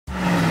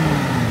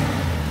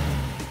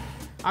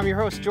I'm your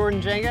host,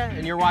 Jordan Jenga,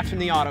 and you're watching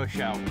The Auto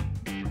Show.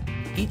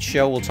 Each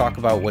show will talk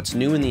about what's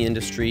new in the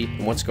industry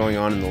and what's going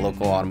on in the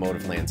local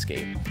automotive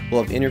landscape.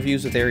 We'll have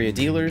interviews with area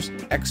dealers,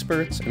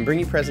 experts, and bring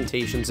you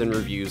presentations and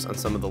reviews on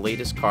some of the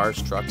latest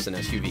cars, trucks, and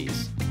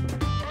SUVs.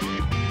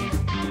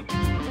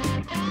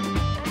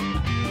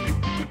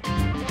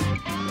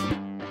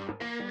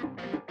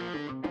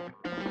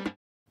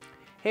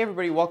 Hey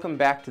everybody, welcome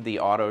back to The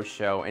Auto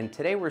Show, and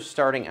today we're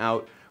starting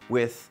out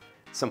with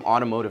some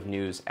automotive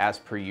news as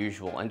per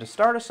usual. And to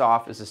start us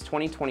off is this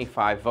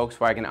 2025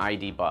 Volkswagen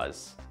ID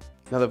Buzz.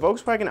 Now the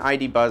Volkswagen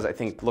ID Buzz I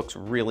think looks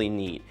really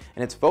neat,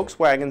 and it's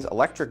Volkswagen's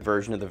electric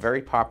version of the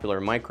very popular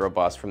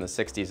microbus from the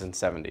 60s and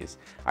 70s.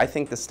 I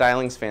think the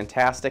styling's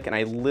fantastic and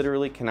I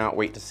literally cannot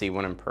wait to see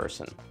one in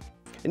person.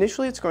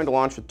 Initially it's going to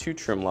launch with 2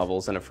 trim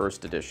levels and a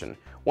first edition.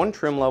 One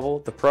trim level,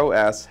 the Pro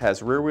S,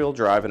 has rear-wheel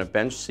drive and a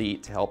bench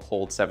seat to help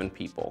hold 7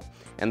 people.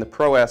 And the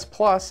Pro S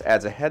Plus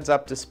adds a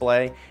heads-up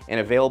display and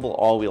available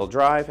all-wheel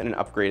drive and an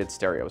upgraded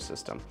stereo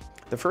system.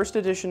 The first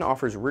edition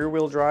offers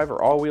rear-wheel drive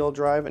or all-wheel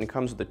drive and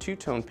comes with a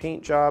 2-tone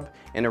paint job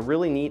and a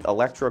really neat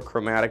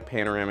electrochromatic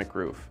panoramic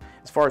roof.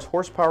 As far as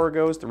horsepower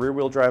goes, the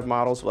rear-wheel drive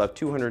models will have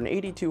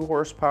 282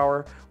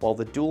 horsepower, while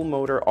the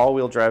dual-motor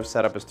all-wheel drive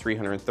setup is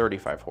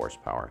 335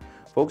 horsepower.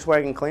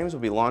 Volkswagen claims will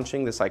be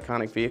launching this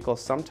iconic vehicle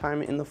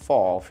sometime in the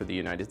fall for the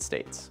United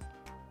States.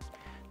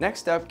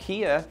 Next up,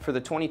 Kia for the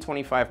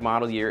 2025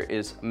 model year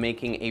is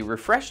making a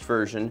refreshed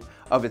version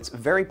of its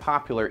very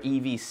popular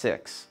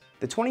EV6.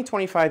 The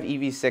 2025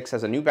 EV6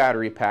 has a new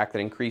battery pack that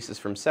increases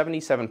from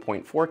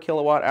 77.4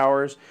 kilowatt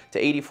hours to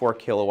 84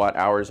 kilowatt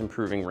hours,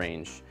 improving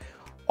range.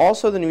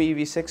 Also, the new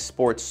EV6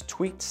 sports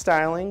tweaked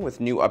styling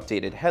with new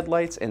updated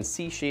headlights and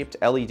C-shaped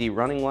LED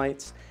running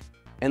lights.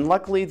 And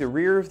luckily, the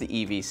rear of the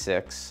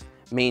EV6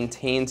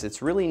 maintains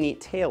its really neat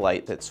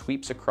taillight that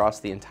sweeps across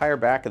the entire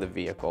back of the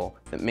vehicle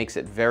that makes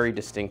it very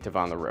distinctive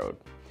on the road.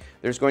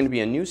 There's going to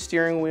be a new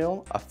steering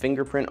wheel, a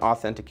fingerprint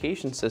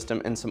authentication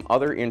system, and some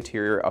other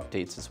interior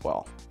updates as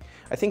well.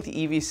 I think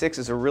the EV6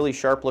 is a really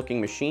sharp looking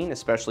machine,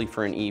 especially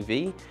for an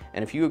EV,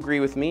 and if you agree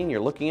with me and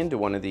you're looking into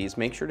one of these,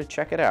 make sure to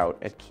check it out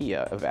at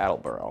Kia of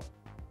Attleboro.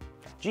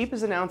 Jeep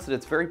has announced that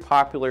its very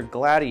popular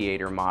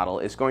Gladiator model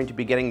is going to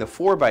be getting the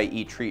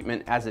 4xe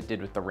treatment as it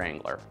did with the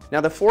Wrangler.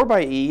 Now the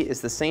 4xe is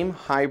the same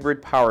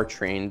hybrid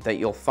powertrain that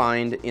you'll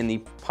find in the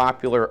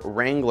popular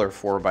Wrangler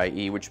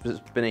 4xe, which has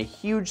been a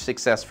huge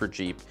success for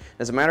Jeep.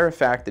 As a matter of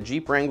fact, the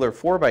Jeep Wrangler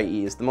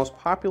 4xe is the most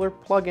popular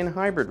plug-in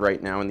hybrid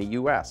right now in the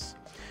US.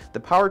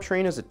 The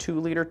powertrain is a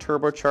 2-liter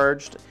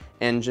turbocharged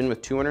engine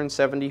with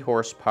 270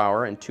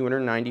 horsepower and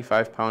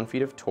 295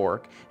 pound-feet of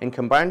torque, and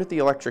combined with the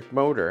electric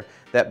motor,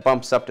 that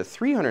bumps up to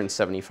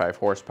 375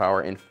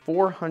 horsepower and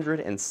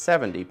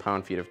 470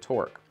 pound-feet of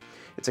torque.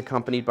 It's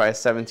accompanied by a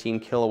 17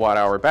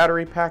 kilowatt-hour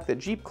battery pack that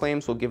Jeep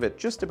claims will give it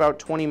just about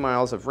 20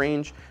 miles of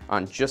range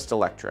on just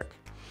electric.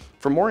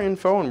 For more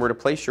info on where to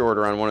place your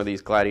order on one of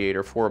these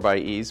Gladiator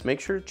 4xEs, make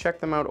sure to check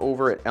them out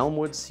over at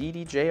Elmwood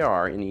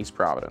CDJR in East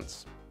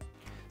Providence.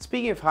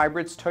 Speaking of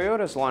hybrids,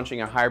 Toyota is launching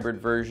a hybrid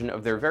version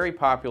of their very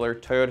popular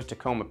Toyota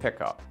Tacoma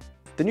pickup.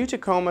 The new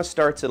Tacoma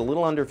starts at a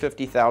little under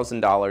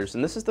 $50,000,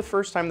 and this is the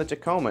first time the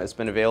Tacoma has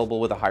been available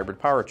with a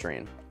hybrid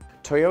powertrain.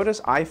 Toyota's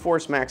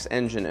iForce Max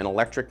engine and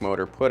electric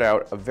motor put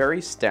out a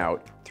very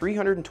stout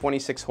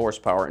 326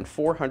 horsepower and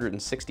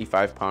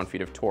 465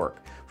 pound-feet of torque.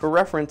 For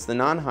reference, the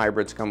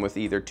non-hybrids come with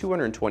either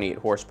 228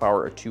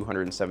 horsepower or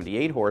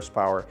 278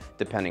 horsepower,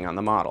 depending on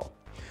the model.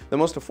 The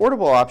most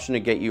affordable option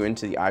to get you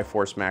into the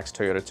iForce Max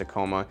Toyota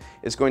Tacoma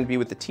is going to be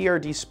with the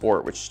TRD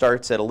Sport, which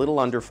starts at a little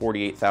under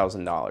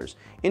 $48,000.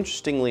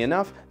 Interestingly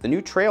enough, the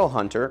new Trail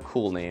Hunter,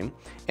 cool name,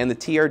 and the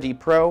TRD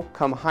Pro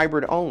come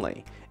hybrid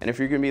only. And if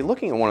you're going to be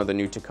looking at one of the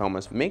new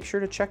Tacomas, make sure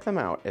to check them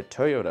out at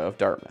Toyota of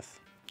Dartmouth.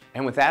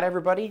 And with that,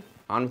 everybody,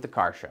 on with the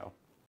car show.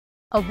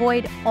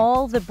 Avoid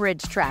all the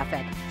bridge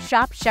traffic.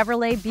 Shop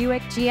Chevrolet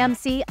Buick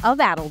GMC of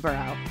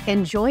Attleboro.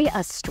 Enjoy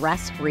a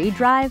stress-free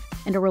drive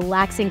and a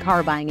relaxing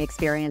car buying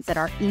experience at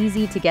our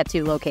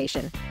easy-to-get-to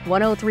location,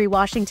 103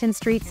 Washington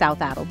Street,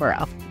 South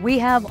Attleboro. We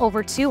have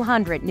over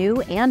 200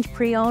 new and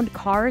pre-owned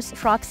cars,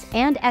 trucks,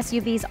 and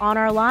SUVs on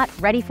our lot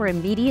ready for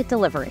immediate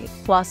delivery.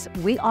 Plus,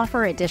 we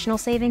offer additional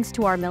savings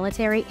to our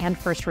military and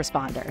first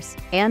responders.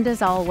 And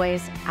as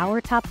always,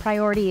 our top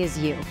priority is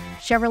you.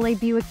 Chevrolet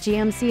Buick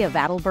GMC of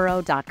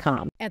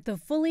Attleboro.com. At the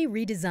fully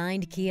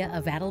redesigned Kia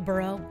of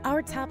Attleboro,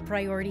 our top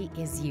priority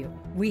is you.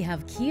 We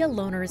have Kia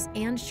loaners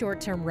and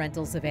short-term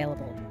rentals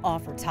available.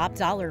 Offer top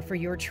dollar for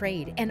your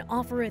trade and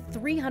offer a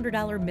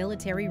 $300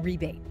 military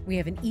rebate. We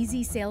have an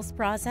easy sales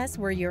process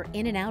where you're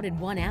in and out in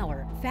 1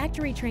 hour.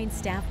 Factory-trained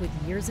staff with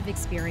years of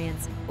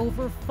experience.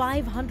 Over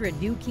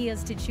 500 new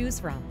Kias to choose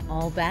from,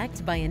 all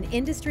backed by an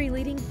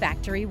industry-leading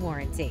factory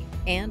warranty.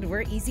 And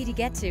we're easy to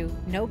get to,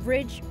 no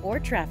bridge or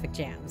traffic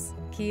jams.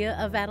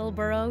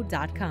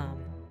 KiaofAttleboro.com.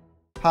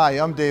 Hi,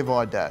 I'm Dave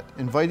Audette,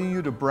 inviting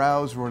you to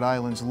browse Rhode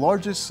Island's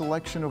largest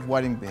selection of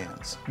wedding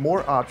bands.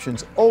 More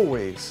options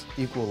always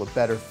equal a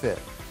better fit.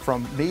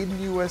 From made in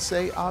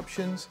USA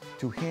options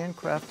to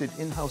handcrafted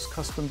in-house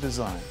custom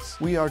designs.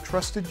 We are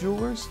trusted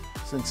jewelers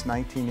since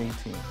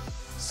 1918.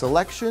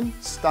 Selection,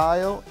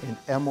 style, and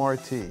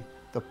MRT,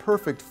 the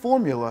perfect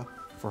formula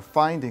for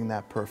finding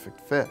that perfect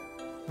fit.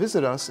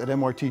 Visit us at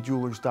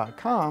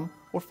mrtjewelers.com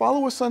or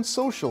follow us on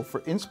social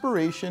for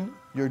inspiration.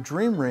 Your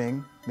dream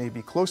ring may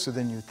be closer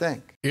than you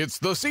think. It's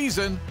the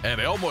season at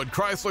Elmwood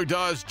Chrysler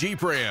Dodge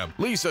Jeep Ram.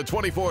 Lease a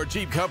 24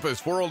 Jeep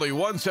Compass for only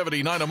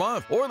 $179 a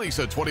month, or lease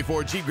a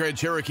 24 Jeep Grand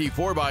Cherokee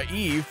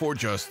 4xE for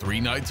just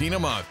 $319 a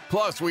month.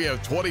 Plus, we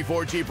have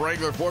 24 Jeep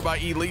Wrangler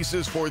 4xE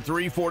leases for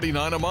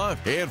 $349 a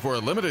month. And for a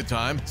limited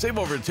time, save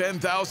over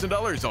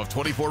 $10,000 off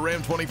 24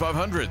 Ram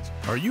 2500s.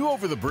 Are you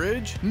over the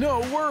bridge?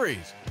 No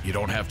worries. You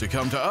don't have to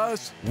come to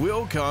us.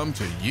 We'll come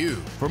to you.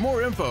 For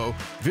more info,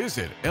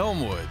 visit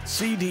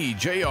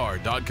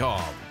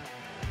elmwoodcdjr.com.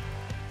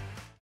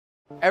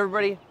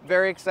 Everybody,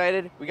 very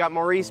excited. We got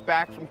Maurice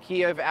back from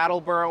Kia of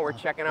Attleboro. We're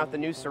checking out the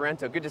new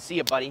Sorento. Good to see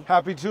you, buddy.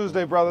 Happy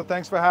Tuesday, brother.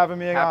 Thanks for having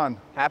me on.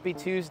 Happy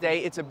Tuesday.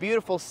 It's a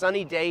beautiful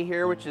sunny day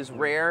here, which is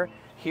rare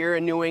here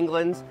in New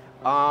England.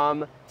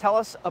 Tell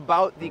us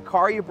about the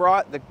car you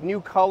brought, the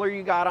new color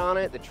you got on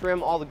it, the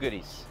trim, all the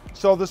goodies.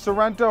 So the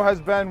Sorento has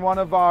been one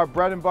of our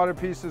bread and butter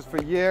pieces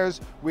for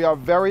years. We are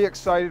very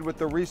excited with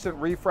the recent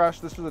refresh.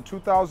 This is a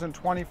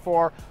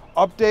 2024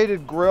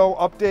 updated grille,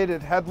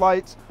 updated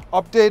headlights,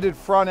 updated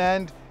front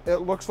end. It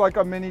looks like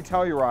a mini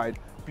Telluride.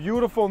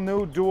 Beautiful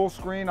new dual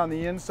screen on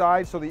the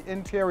inside, so the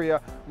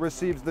interior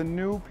receives the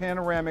new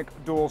panoramic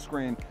dual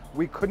screen.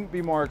 We couldn't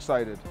be more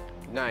excited.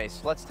 Nice.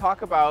 Let's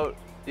talk about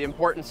the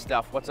important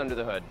stuff. What's under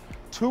the hood?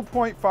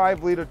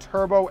 2.5 liter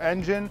turbo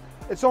engine.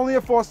 It's only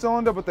a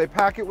 4-cylinder, but they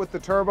pack it with the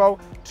turbo,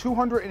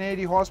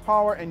 280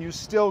 horsepower, and you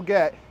still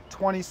get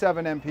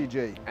 27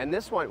 mpg. And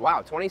this one,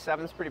 wow,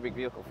 27 is a pretty big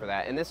vehicle for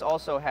that. And this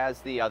also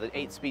has the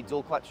 8-speed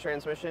dual clutch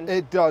transmission.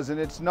 It does, and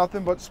it's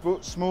nothing but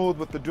smooth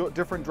with the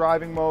different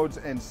driving modes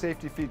and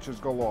safety features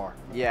galore.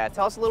 Yeah,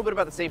 tell us a little bit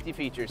about the safety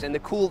features and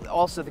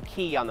also the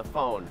key on the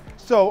phone.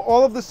 So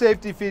all of the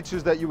safety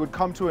features that you would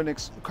come to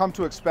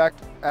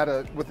expect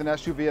with an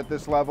SUV at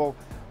this level: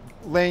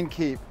 lane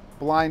keep,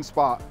 blind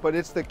spot, but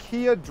it's the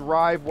Kia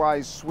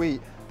DriveWise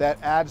suite that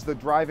adds the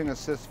driving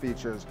assist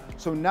features.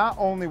 So not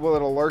only will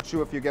it alert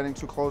you if you're getting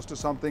too close to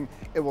something,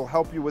 it will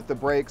help you with the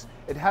brakes.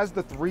 It has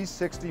the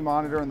 360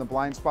 monitor and the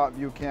blind spot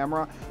view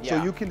camera,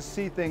 so you can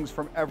see things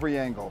from every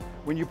angle.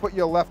 When you put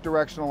your left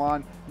directional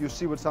on, you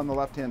see what's on the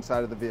left-hand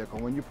side of the vehicle.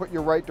 When you put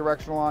your right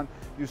directional on,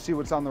 you see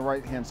what's on the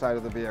right-hand side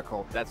of the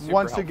vehiel. That's super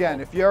Once helpful. again,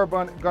 if you're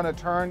gonna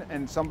turn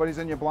and somebody's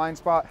in your blind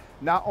spot,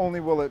 not only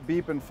will it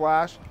beep and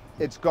flash,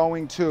 it's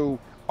going to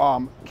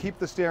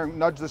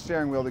nudge the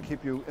steering wheel to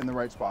keep you in the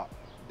right spot.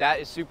 That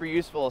is super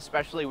useful,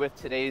 especially with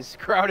today's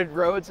crowded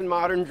roads and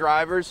modern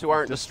drivers who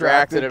aren't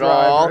distracted at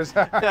all.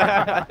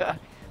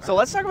 So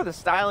let's talk about the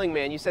styling,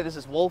 man. You said this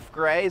is Wolf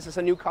Gray. Is this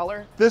a new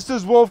color? This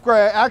is Wolf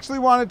Gray. I actually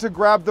wanted to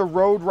grab the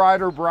Road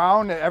Rider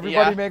Brown.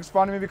 Everybody makes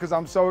fun of me because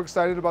I'm so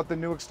excited about the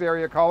new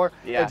exterior color.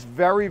 Yeah. It's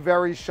very,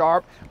 very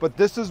sharp, but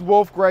this is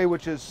Wolf Gray,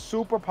 which is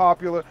super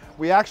popular.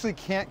 We actually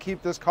can't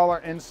keep this color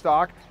in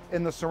stock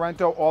in the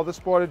Sorento or the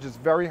Sportage. It's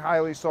very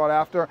highly sought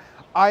after.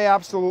 I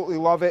absolutely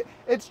love it.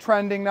 It's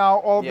trending now.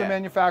 All of the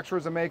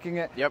manufacturers are making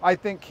it. Yep. I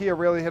think Kia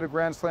really hit a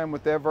grand slam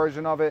with their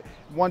version of it.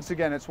 Once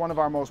again, it's one of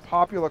our most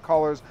popular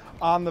colors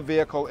on the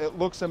vehicle. It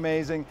looks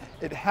amazing.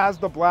 It has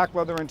the black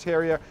leather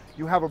interior.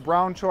 You have a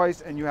brown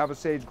choice and you have a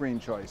sage green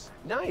choice.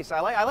 Nice.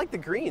 I like the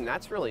green.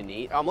 That's really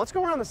neat. Let's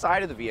go around the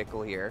side of the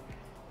vehicle here.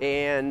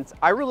 And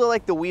I really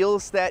like the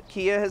wheels that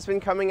Kia has been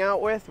coming out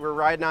with. We're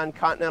riding on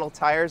Continental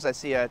tires. I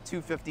see a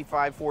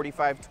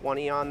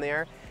 255/45/20 on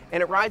there.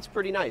 And it rides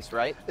pretty nice,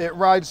 right? It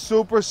rides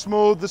super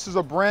smooth. This is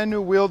a brand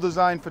new wheel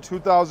design for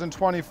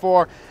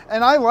 2024,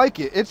 and I like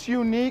it. It's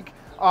unique.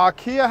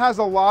 Kia has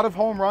a lot of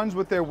home runs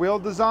with their wheel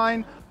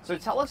design. So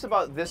tell us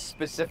about this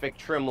specific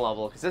trim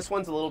level, because this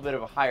one's a little bit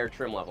of a higher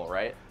trim level,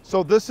 right?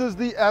 So this is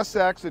the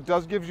SX. It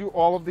does give you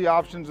all of the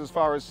options as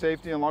far as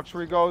safety and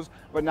luxury goes,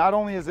 but not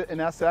only is it an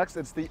SX,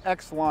 it's the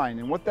X line.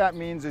 And what that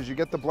means is you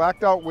get the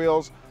blacked out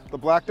wheels, the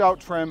blacked out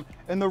trim,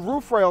 and the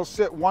roof rails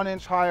sit 1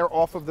 inch higher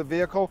off of the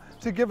vehicle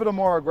to give it a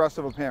more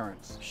aggressive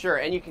appearance. Sure,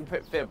 and you can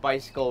fit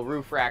bicycle,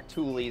 roof rack,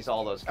 toolies,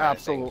 all those kind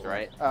of things,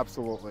 right?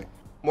 Absolutely.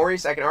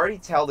 Maurice, I can already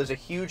tell there's a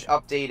huge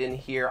update in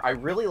here. I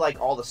really like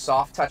all the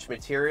soft touch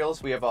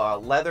materials. We have a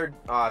leather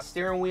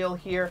steering wheel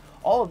here.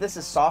 All of this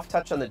is soft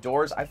touch on the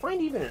doors. I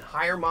find even in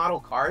higher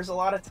model cars a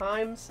lot of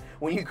times,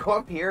 when you go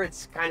up here,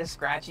 it's kind of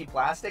scratchy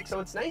plastic.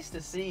 So it's nice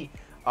to see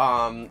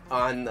on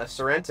the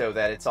Sorento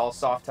that it's all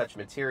soft touch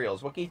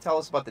materials. What can you tell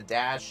us about the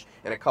dash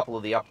and a couple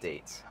of the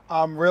updates?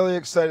 I'm really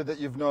excited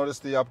that you've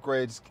noticed the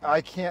upgrades. I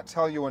can't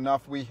tell you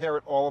enough. We hear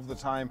it all of the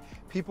time.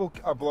 People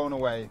are blown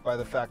away by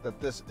the fact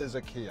that this is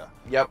a Kia.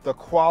 Yep. The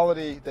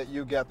quality that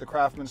you get, the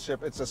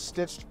craftsmanship, it's a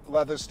stitched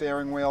leather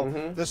steering wheel.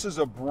 This is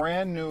a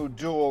brand new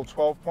dual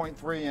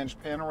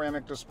 12.3-inch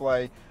panoramic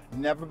display,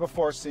 never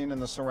before seen in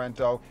the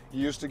Sorento.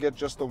 You used to get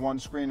just the one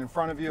screen in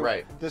front of you.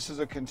 Right. This is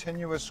a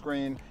continuous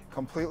screen,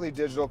 completely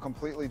digital,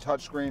 completely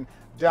touchscreen,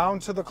 down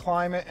to the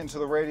climate and to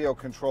the radio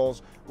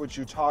controls, which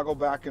you toggle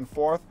back and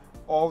forth.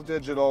 All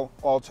digital,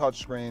 all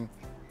touchscreen.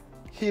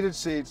 Heated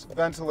seats,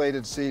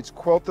 ventilated seats,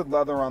 quilted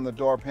leather on the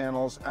door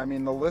panels. I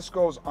mean, the list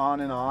goes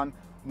on and on.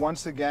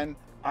 Once again,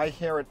 I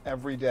hear it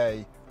every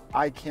day.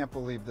 I can't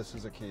believe this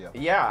is a Kia.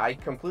 Yeah, I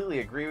completely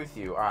agree with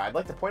you. I'd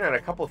like to point out a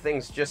couple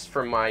things just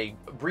from my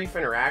brief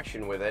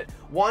interaction with it.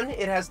 One,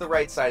 it has the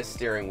right size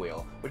steering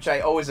wheel, which I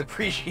always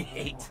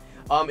appreciate.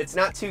 It's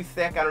not too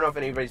thick. I don't know if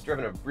anybody's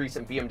driven a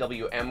recent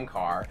BMW M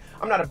car.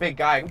 I'm not a big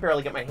guy. I can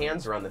barely get my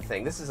hands around the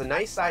thing. This is a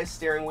nice size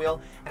steering wheel,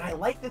 and I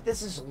like that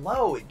this is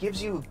low. It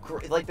gives you,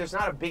 like, there's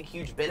not a big,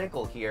 huge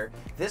binnacle here.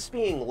 This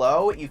being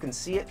low, you can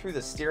see it through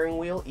the steering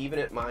wheel, even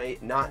at my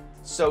not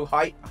so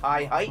high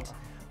height.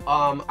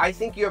 I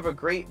think you have a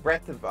great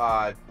breadth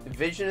of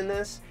vision in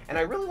this, and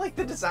I really like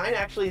the design,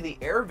 actually, the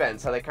air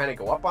vents, how they kind of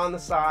go up on the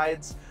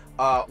sides.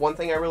 One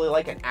thing I really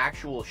like, an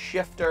actual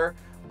shifter.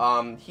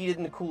 Heated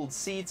and cooled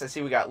seats. I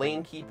see we got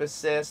lane keep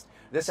assist.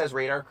 This has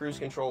radar cruise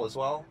control as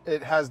well.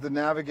 It has the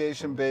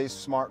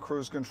navigation-based smart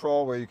cruise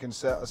control where you can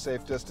set a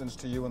safe distance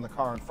to you and the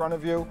car in front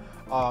of you,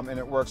 and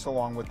it works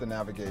along with the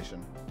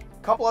navigation.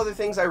 A couple other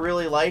things I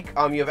really like.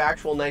 You have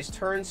actual nice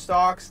turn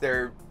stalks.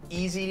 They're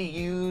easy to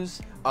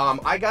use.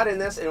 I got in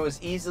this and it was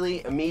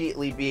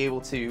immediately be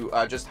able to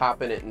just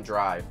hop in it and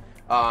drive.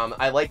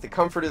 I like the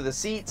comfort of the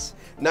seats.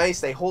 Nice,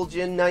 they hold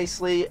you in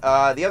nicely.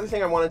 The other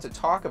thing I wanted to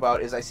talk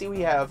about is I see we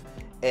have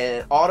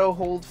an auto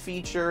hold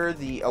feature,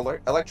 the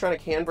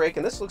electronic handbrake,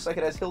 and this looks like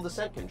it has hill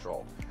descent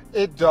control.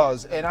 It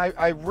does, and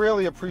I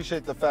really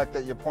appreciate the fact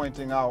that you're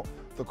pointing out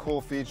the cool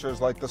features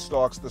like the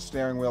stalks, the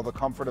steering wheel, the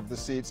comfort of the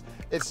seats.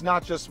 It's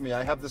not just me.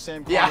 I have the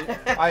same corny,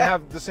 I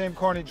have the same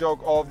corny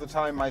joke all of the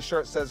time. My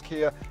shirt says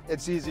Kia.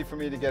 It's easy for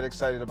me to get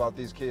excited about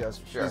these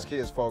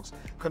Kias, folks.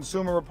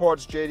 Consumer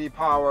Reports, JD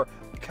Power,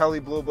 Kelley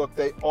Blue Book,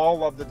 they all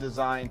love the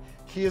design.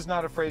 Kia's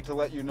not afraid to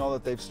let you know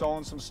that they've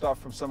stolen some stuff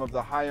from some of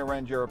the higher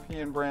end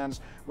European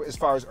brands as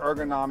far as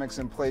ergonomics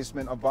and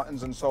placement of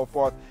buttons and so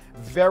forth.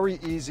 Very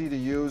easy to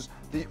use.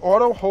 The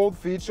auto hold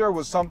feature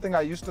was something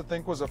I used to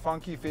think was a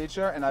funky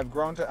feature, and I've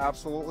grown to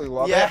absolutely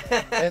love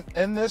it. And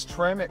in this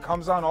trim, it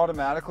comes on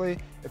automatically.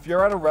 If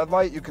you're at a red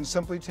light, you can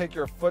simply take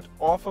your foot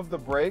off of the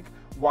brake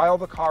while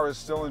the car is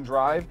still in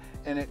drive,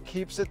 and it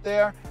keeps it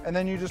there, and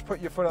then you just put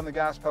your foot on the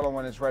gas pedal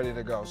when it's ready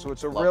to go. So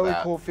it's a really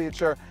cool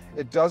feature.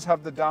 It does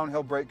have the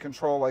downhill brake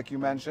control like you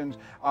mentioned.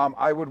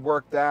 I would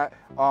work that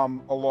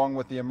along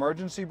with the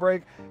emergency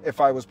brake if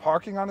I was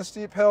parking on a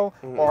steep hill,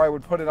 or I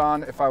would put it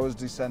on if I was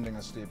descending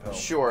a steep hill.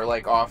 Sure,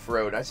 like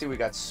off-road. I see we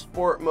got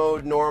sport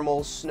mode,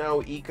 normal,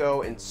 snow,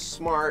 eco, and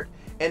smart.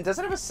 And does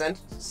it have a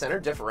center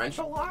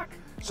differential lock?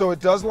 So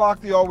it does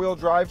lock the all-wheel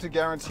drive to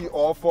guarantee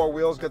all four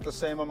wheels get the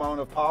same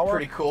amount of power.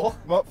 Pretty cool.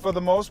 But for the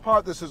most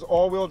part, this is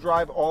all-wheel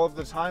drive all of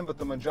the time, but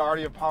the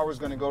majority of power is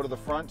going to go to the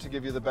front to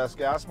give you the best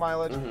gas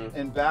mileage.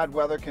 In bad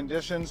weather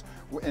conditions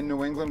in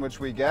New England, which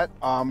we get,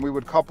 we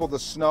would couple the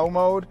snow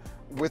mode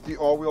with the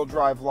all-wheel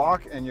drive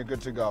lock, and you're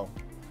good to go.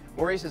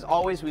 Maurice, as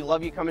always, we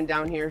love you coming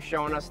down here,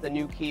 showing us the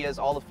new Kias,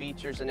 all the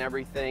features and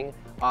everything.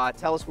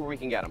 Tell us where we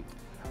can get them.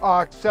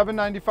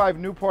 795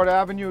 Newport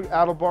Avenue,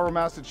 Attleboro,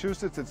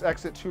 Massachusetts. It's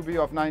exit 2B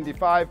off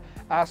 95.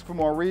 Ask for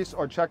Maurice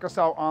or check us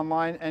out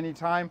online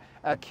anytime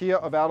at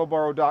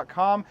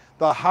kiaofattleboro.com.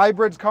 The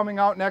hybrid's coming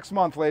out next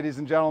month, ladies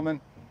and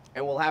gentlemen.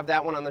 And we'll have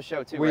that one on the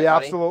show too, We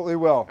absolutely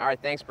will. All right,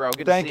 thanks, bro.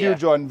 Good to see you. Thank you,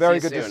 Jordan. Very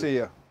good soon. to see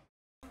you.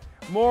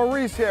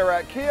 Maurice here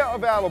at Kia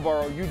of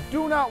Attleboro. You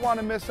do not want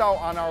to miss out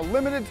on our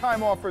limited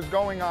time offers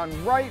going on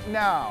right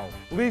now.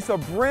 Lease a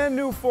brand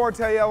new Forte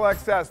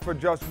LXS for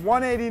just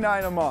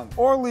 $189 a month,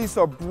 or lease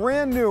a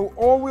brand new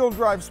all-wheel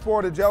drive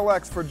Sportage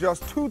LX for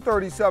just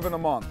 $237 a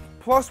month.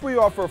 Plus, we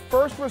offer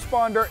first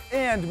responder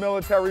and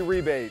military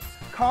rebates.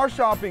 Car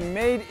shopping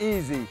made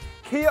easy.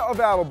 Kia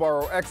of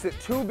Attleboro, exit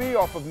 2B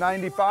off of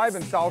 95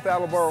 in South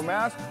Attleboro,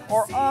 Mass,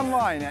 or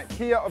online at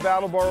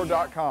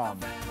kiaofattleboro.com.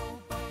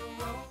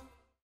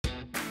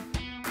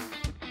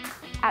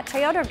 At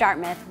Toyota of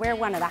Dartmouth, we're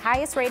one of the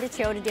highest rated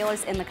Toyota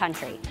dealers in the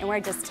country, and we're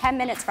just 10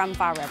 minutes from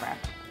Fall River.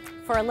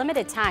 For a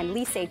limited time,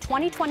 lease a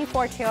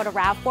 2024 Toyota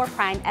RAV4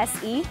 Prime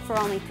SE for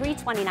only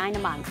 $329 a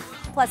month.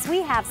 Plus,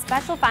 we have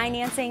special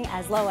financing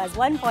as low as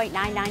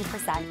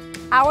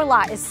 1.99%. Our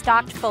lot is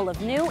stocked full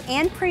of new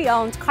and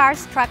pre-owned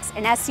cars, trucks,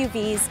 and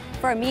SUVs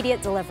for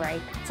immediate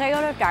delivery.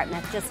 Toyota of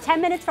Dartmouth, just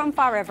 10 minutes from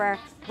Fall River,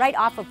 right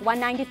off of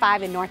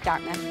 195 in North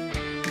Dartmouth.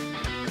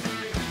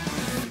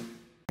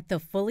 the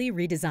fully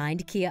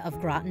redesigned Kia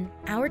of Groton,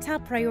 our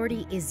top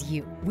priority is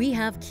you. We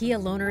have Kia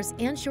loaners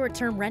and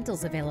short-term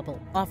rentals available,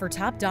 offer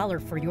top dollar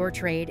for your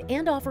trade,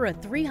 and offer a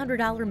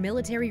 $300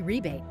 military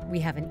rebate.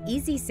 We have an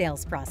easy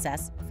sales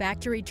process,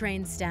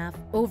 factory-trained staff,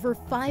 over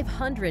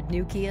 500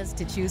 new Kias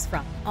to choose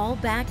from, all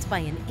backed by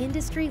an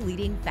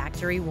industry-leading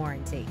factory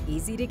warranty.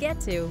 Easy to get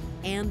to,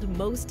 and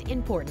most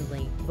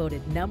importantly,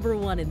 voted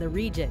 #1 in the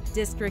region,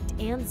 district,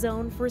 and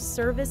zone for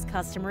service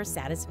customer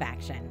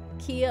satisfaction.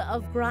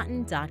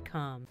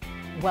 KiaofGroton.com.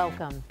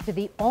 Welcome to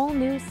the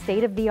all-new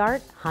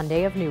state-of-the-art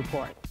Hyundai of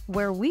Newport,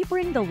 where we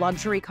bring the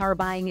luxury car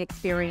buying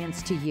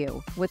experience to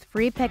you with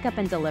free pickup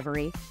and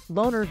delivery,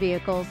 loaner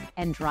vehicles,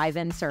 and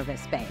drive-in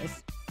service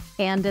bays.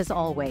 And as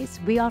always,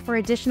 we offer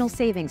additional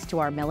savings to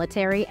our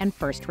military and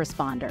first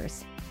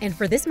responders. And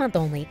for this month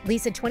only,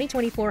 lease a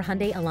 2024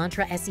 Hyundai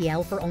Elantra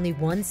SEL for only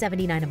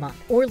 $179 a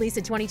month, or lease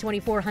a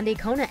 2024 Hyundai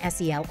Kona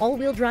SEL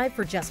all-wheel drive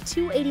for just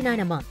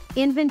 $289 a month.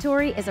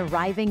 Inventory is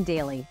arriving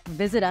daily.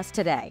 Visit us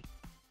today.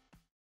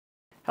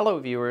 Hello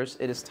viewers,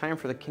 it is time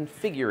for the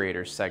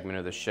configurator segment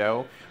of the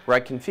show, where I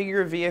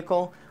configure a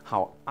vehicle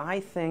how I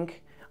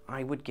think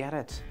I would get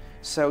it.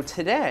 So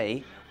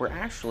today, we're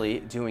actually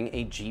doing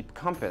a Jeep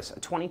Compass, a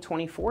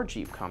 2024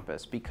 Jeep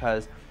Compass,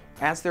 because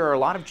as there are a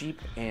lot of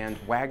Jeep and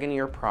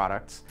Wagoneer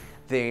products,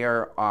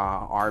 there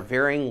are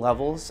varying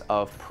levels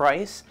of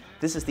price.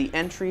 This is the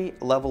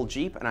entry-level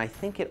Jeep, and I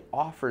think it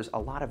offers a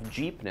lot of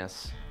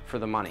Jeepness for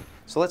the money.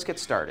 So let's get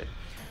started.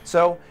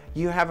 So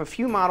you have a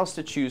few models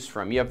to choose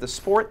from. You have the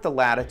Sport, the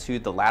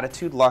Latitude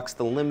Lux,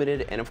 the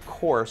Limited, and of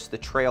course the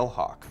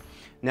Trailhawk.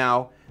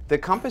 Now, the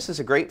Compass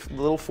is a great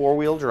little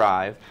four-wheel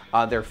drive.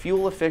 They're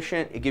fuel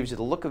efficient. It gives you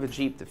the look of a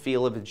Jeep, the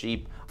feel of a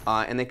Jeep,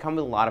 and they come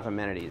with a lot of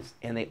amenities.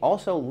 And they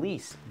also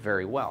lease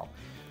very well.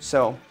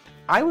 So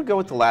I would go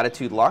with the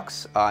Latitude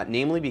Lux,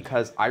 namely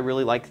because I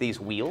really like these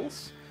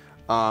wheels.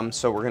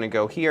 So we're going to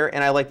go here,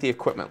 and I like the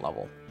equipment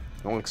level.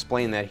 I'll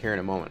explain that here in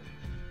a moment.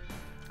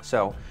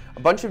 So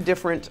a bunch of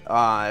different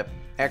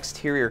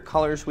exterior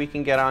colors we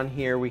can get on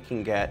here. We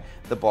can get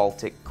the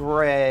Baltic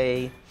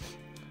Gray.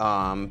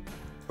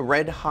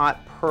 Red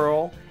Hot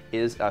Pearl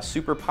is a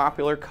super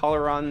popular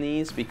color on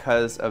these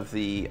because of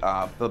the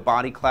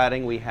body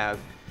cladding. We have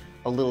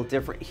a little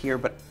different here,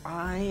 but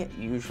I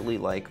usually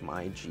like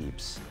my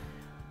Jeeps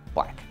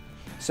black.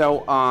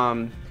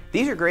 So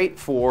these are great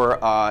for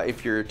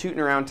if you're tooting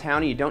around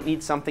town and you don't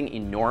need something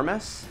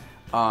enormous.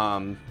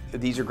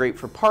 These are great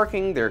for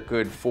parking. They're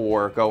good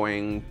for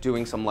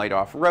doing some light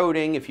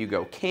off-roading, if you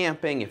go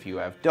camping, if you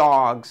have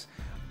dogs.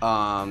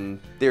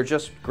 They're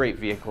just great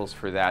vehicles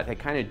for that. They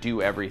kind of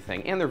do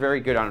everything, and they're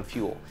very good on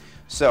fuel.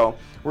 So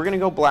we're going to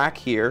go black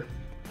here.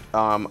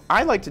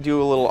 I like to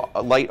do a little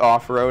light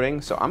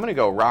off-roading, so I'm going to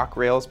go Rock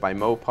Rails by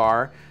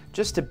Mopar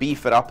just to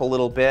beef it up a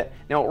little bit.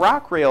 Now what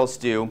Rock Rails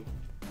do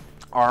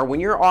are when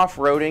you're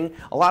off-roading,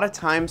 a lot of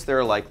times there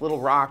are like little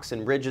rocks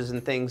and ridges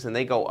and things, and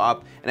they go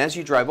up, and as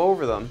you drive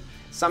over them,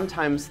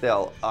 sometimes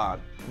they'll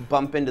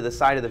bump into the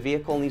side of the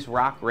vehicle, and these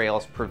rock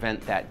rails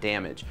prevent that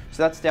damage.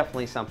 So that's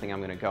definitely something I'm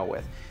going to go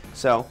with.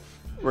 So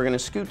we're going to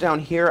scoot down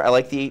here. I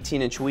like the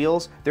 18-inch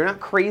wheels. They're not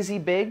crazy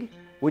big,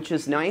 which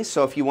is nice.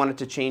 So if you wanted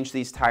to change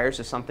these tires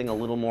to something a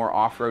little more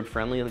off-road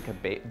friendly, like a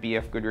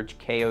BF Goodrich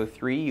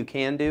KO3, you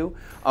can do.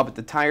 But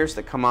the tires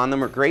that come on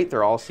them are great.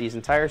 They're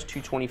all-season tires,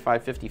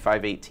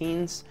 225/55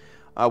 18s.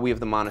 We have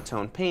the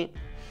monotone paint.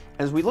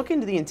 As we look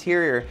into the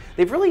interior,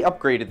 they've really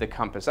upgraded the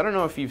Compass. I don't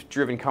know if you've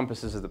driven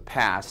Compasses of the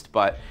past,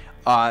 but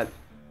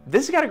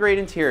this has got a great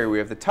interior. We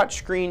have the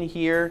touchscreen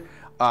here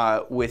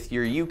with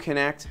your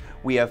Uconnect.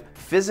 We have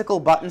physical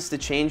buttons to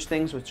change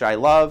things, which I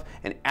love,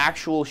 an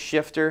actual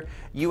shifter,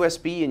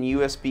 USB and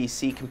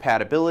USB-C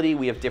compatibility.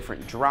 We have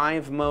different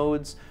drive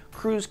modes,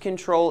 cruise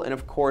control, and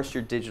of course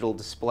your digital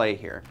display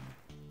here.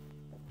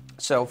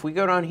 So if we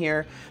go down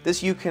here,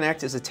 this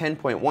Uconnect is a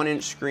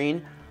 10.1-inch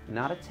screen.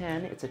 Not a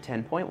 10, it's a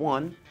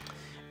 10.1.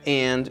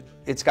 And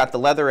it's got the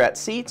leatherette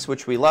seats,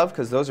 which we love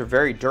because those are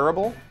very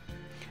durable.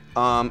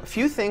 A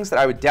few things that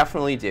I would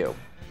definitely do.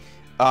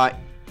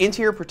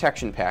 Interior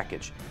protection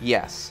package,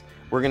 yes.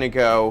 We're gonna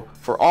go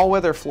for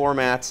all-weather floor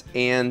mats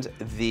and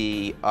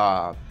the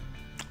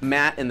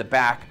mat in the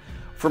back.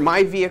 For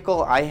my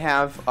vehicle, I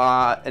have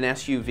an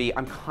SUV.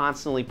 I'm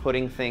constantly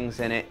putting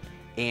things in it,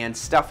 and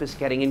stuff is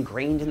getting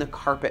ingrained in the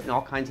carpet and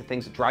all kinds of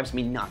things. It drives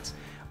me nuts.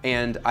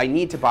 And I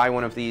need to buy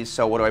one of these,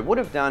 so what I would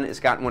have done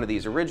is gotten one of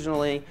these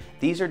originally.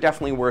 These are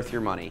definitely worth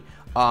your money.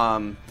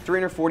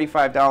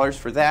 $345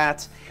 for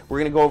that. We're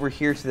gonna go over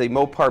here to the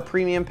Mopar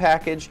Premium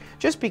Package,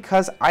 just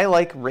because I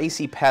like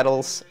racy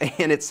pedals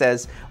and it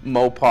says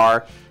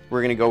Mopar.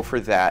 We're gonna go for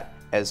that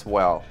as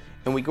well.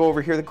 And we go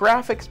over here, the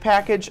graphics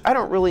package, I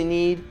don't really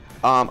need.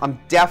 I'm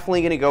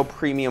definitely gonna go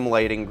Premium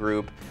Lighting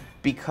Group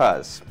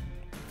because,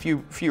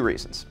 few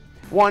reasons.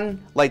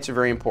 One, lights are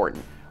very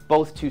important,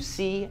 both to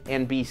see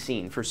and be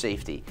seen for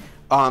safety.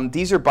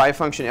 These are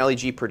bifunction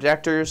LED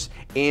projectors,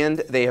 and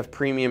they have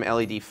premium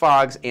LED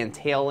fogs and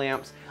tail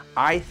lamps.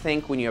 I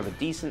think when you have a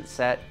decent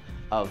set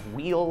of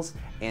wheels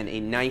and a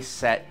nice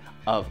set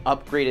of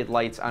upgraded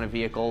lights on a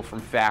vehicle from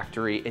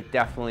factory, it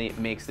definitely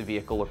makes the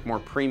vehicle look more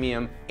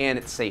premium and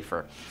it's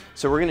safer.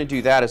 So we're going to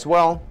do that as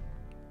well.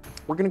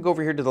 We're going to go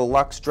over here to the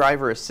Lux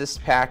Driver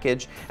Assist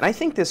package, and I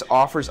think this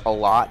offers a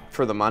lot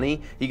for the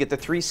money. You get the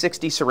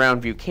 360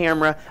 surround view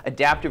camera,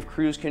 adaptive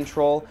cruise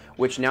control,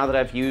 which now that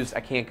I've used,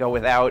 I can't go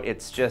without.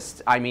 It's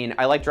just, I mean,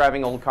 I like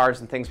driving old cars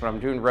and things, but I'm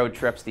doing road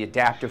trips. The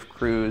adaptive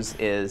cruise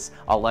is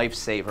a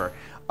lifesaver.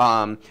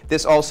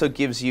 This also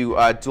gives you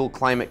dual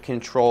climate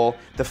control,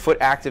 the foot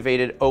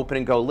activated open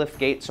and go lift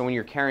gate, so when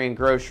you're carrying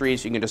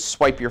groceries, you can just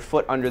swipe your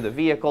foot under the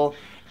vehicle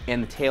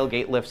and the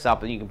tailgate lifts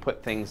up and you can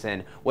put things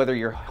in, whether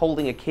you're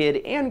holding a kid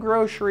and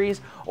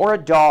groceries or a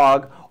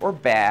dog or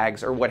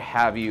bags or what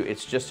have you.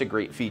 It's just a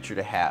great feature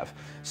to have.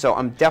 So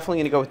I'm definitely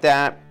going to go with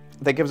that.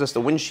 That gives us the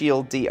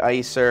windshield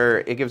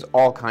de-icer. It gives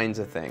all kinds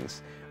of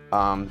things.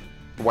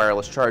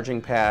 Wireless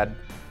charging pad.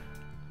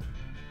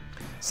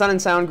 Sun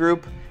and Sound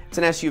Group. It's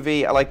an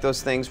SUV. I like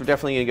those things. We're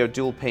definitely going to go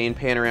dual pane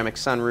panoramic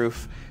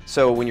sunroof,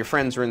 so when your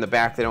friends are in the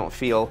back, they don't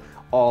feel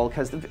all,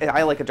 because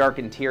I like a dark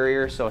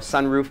interior, so a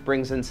sunroof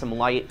brings in some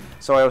light,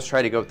 so I always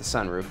try to go with the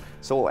sunroof.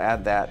 So we'll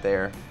add that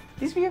there.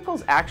 These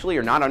vehicles actually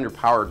are not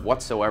underpowered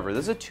whatsoever.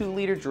 This is a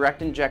 2-liter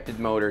direct injected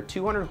motor,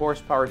 200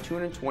 horsepower,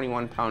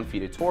 221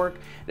 pound-feet of torque.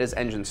 It has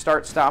engine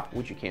start-stop,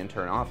 which you can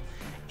turn off.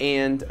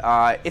 And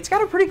it's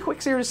got a pretty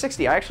quick 0 to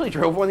 60. I actually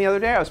drove one the other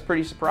day. I was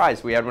pretty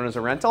surprised. We had one as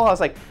a rental. I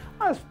was like,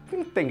 oh,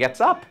 this thing gets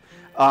up.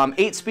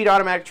 8-speed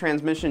automatic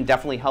transmission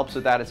definitely helps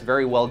with that. It's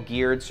very well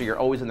geared, so you're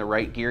always in the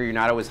right gear. You're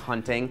not always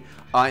hunting.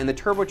 And the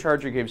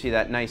turbocharger gives you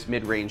that nice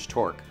mid-range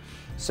torque.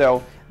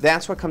 So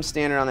that's what comes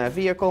standard on that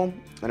vehicle.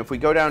 And if we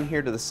go down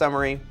here to the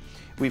summary,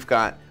 we've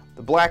got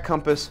the black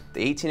Compass,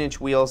 the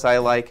 18-inch wheels I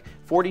like,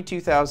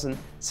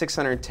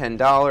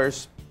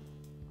 $42,610.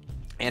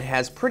 And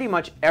has pretty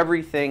much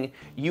everything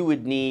you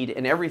would need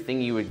and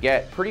everything you would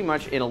get pretty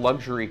much in a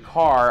luxury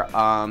car.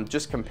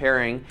 Just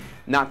comparing,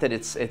 not that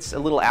it's a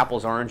little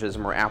apples oranges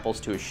and more apples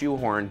to a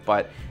shoehorn,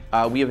 but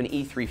we have an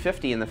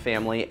E350 in the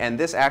family, and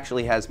this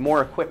actually has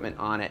more equipment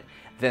on it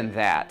than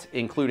that,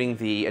 including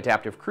the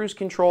adaptive cruise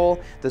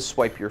control, the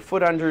swipe your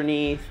foot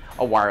underneath,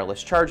 a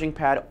wireless charging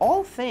pad,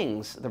 all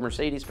things the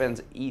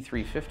Mercedes-Benz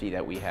E350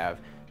 that we have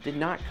did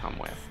not come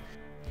with.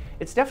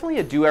 It's definitely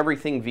a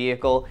do-everything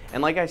vehicle,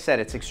 and like I said,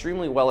 it's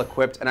extremely well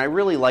equipped, and I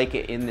really like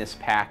it in this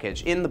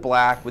package, in the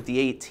black with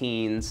the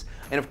 18s,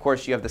 and of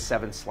course you have the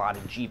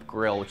 7-slotted Jeep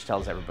grille, which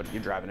tells everybody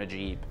you're driving a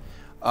Jeep.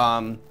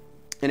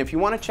 And if you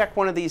want to check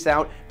one of these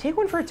out, take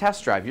one for a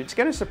test drive. It's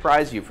going to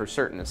surprise you for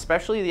certain,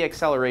 especially the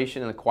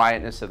acceleration and the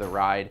quietness of the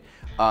ride,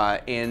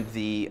 and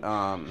the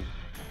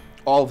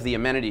all of the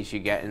amenities you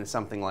get in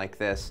something like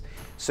this.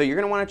 So you're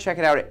going to want to check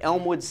it out at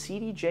Elmwood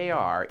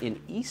CDJR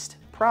in East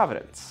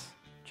Providence.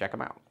 Check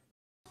them out.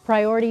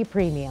 Priority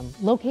Premium,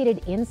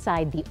 located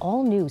inside the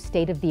all-new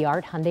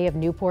state-of-the-art Hyundai of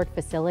Newport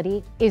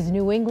facility, is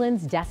New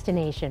England's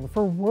destination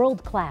for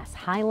world-class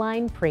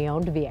Highline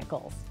pre-owned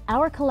vehicles.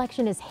 Our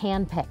collection is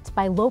handpicked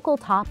by local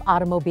top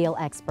automobile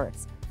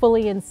experts,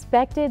 fully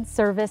inspected,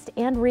 serviced,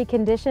 and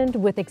reconditioned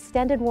with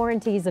extended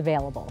warranties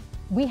available.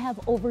 We have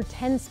over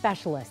 10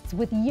 specialists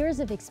with years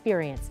of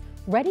experience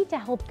ready to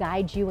help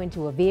guide you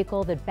into a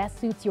vehicle that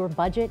best suits your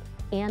budget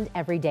and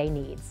everyday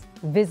needs.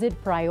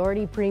 Visit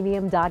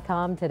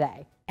PriorityPremium.com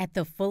today. At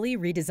the fully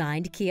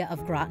redesigned Kia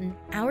of Groton,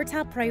 our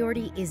top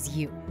priority is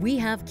you. We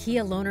have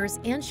Kia loaners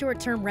and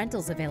short-term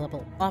rentals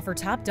available, offer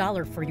top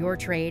dollar for your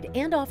trade,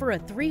 and offer a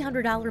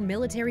 $300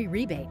 military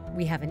rebate.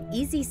 We have an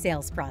easy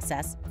sales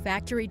process,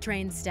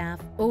 factory-trained staff,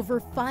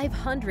 over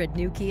 500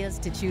 new Kias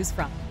to choose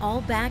from,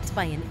 all backed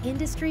by an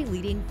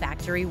industry-leading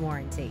factory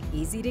warranty.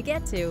 Easy to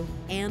get to,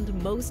 and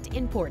most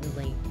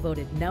importantly,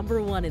 voted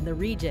 #1 in the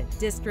region,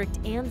 district,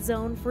 and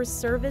zone for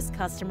service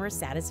customer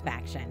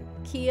satisfaction.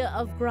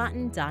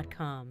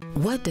 KiaofGroton.com.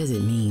 What does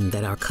it mean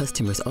that our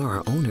customers are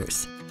our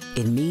owners?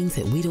 It means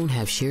that we don't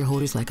have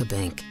shareholders like a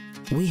bank.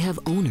 We have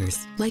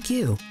owners like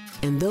you.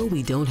 And though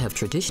we don't have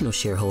traditional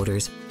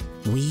shareholders,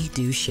 we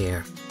do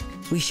share.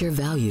 We share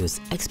values,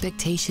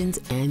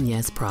 expectations, and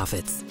yes,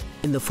 profits.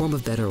 In the form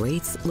of better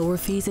rates, lower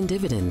fees, and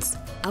dividends.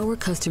 Our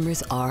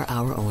customers are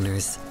our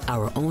owners.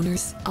 Our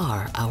owners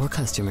are our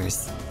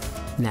customers.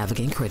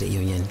 Navigate Credit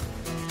Union.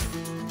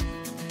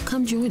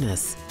 Come join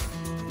us.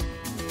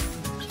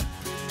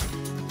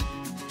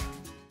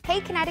 Hey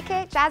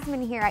Connecticut,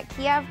 Jasmine here at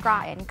Kia of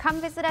Groton. Come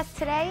visit us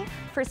today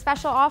for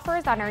special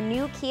offers on our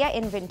new Kia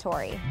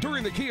inventory.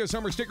 During the Kia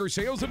Summer Sticker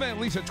Sales Event,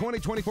 lease a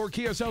 2024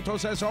 Kia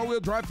Seltos S all-wheel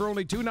drive for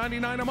only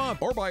 $299 a month,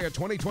 or buy a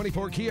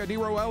 2024 Kia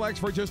Niro LX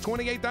for just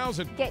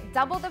 $28,000. Get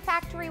double the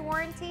factory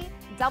warranty,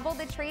 double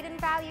the trade-in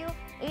value,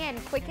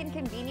 and quick and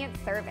convenient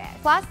service.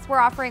 Plus, we're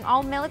offering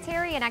all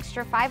military an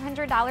extra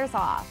 $500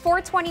 off.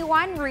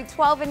 421 Route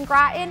 12 in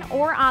Groton,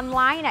 or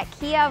online at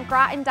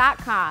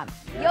KiaofGroton.com.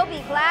 You'll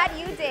be glad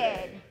you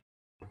did.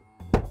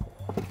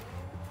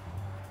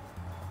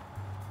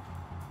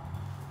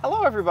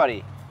 Hello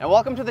everybody, and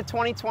welcome to the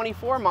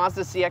 2024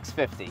 Mazda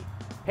CX50.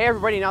 Hey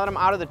everybody, now that I'm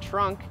out of the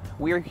trunk,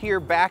 we're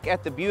here back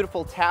at the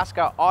beautiful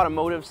Tasca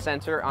Automotive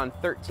Center on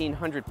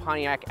 1300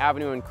 Pontiac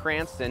Avenue in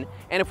Cranston.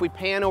 And if we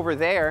pan over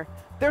there,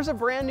 there's a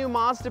brand new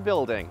Mazda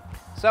building.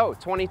 So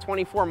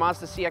 2024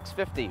 Mazda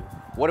CX50.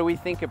 What do we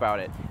think about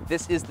it?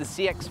 This is the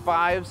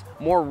CX-5's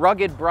more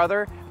rugged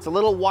brother. It's a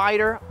little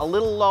wider, a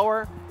little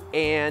lower,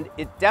 and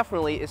it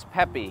definitely is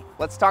peppy.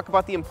 Let's talk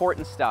about the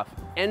important stuff.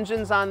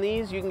 Engines on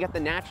these, you can get the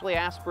naturally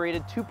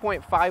aspirated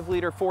 2.5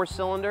 liter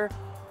 4-cylinder.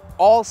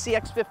 All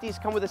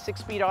CX50s come with a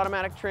 6-speed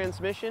automatic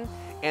transmission,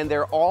 and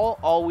they're all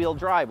all-wheel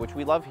drive, which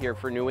we love here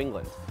for New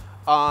England.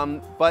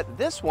 But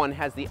this one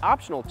has the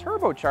optional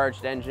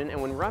turbocharged engine,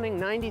 and when running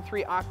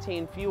 93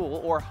 octane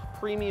fuel or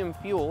premium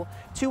fuel,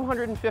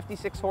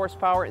 256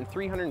 horsepower and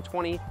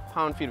 320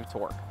 pound-feet of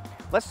torque.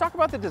 Let's talk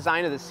about the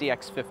design of the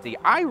CX50.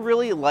 I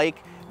really like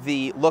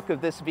the look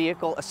of this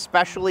vehicle,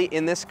 especially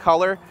in this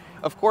color.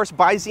 Of course,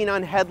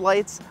 bi-xenon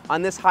headlights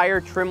on this higher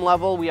trim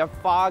level. We have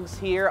fogs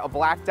here, a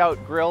blacked out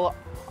grille,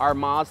 our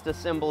Mazda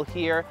symbol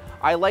here.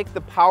 I like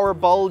the power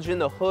bulge in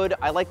the hood.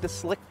 I like the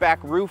slick back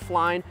roof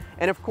line.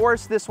 And of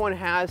course, this one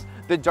has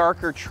the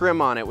darker trim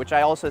on it, which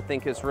I also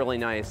think is really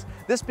nice.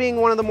 This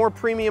being one of the more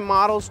premium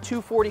models,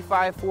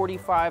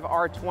 245/45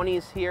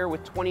 R20s here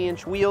with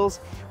 20-inch wheels,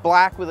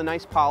 black with a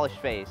nice polished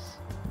face.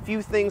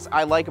 Few things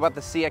I like about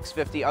the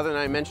CX50 other than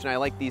I mentioned I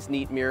like these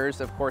neat mirrors,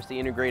 of course the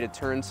integrated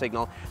turn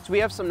signal. So we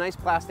have some nice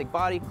plastic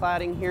body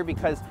cladding here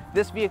because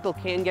this vehicle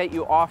can get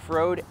you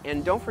off-road,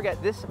 and don't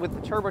forget this with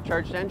the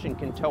turbocharged engine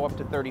can tow up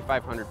to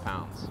 3,500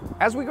 pounds.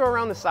 As we go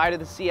around the side of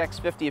the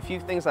CX50, a few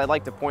things I'd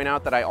like to point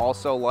out that I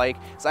also like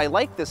is I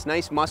like this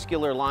nice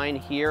muscular line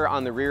here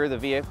on the rear of the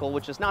vehicle,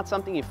 which is not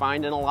something you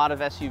find in a lot of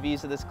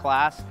SUVs of this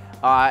class.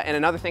 And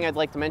another thing I'd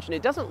like to mention,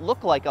 it doesn't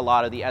look like a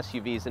lot of the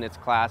SUVs in its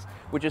class,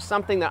 which is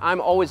something that I'm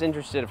always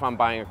interested if I'm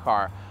buying a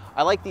car.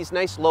 I like these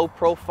nice low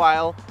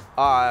profile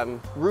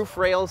roof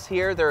rails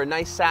here. They're a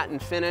nice satin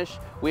finish.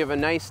 We have a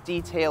nice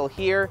detail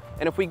here.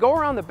 And if we go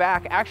around the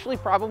back, actually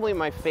probably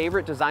my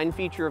favorite design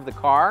feature of the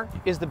car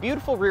is the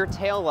beautiful rear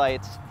tail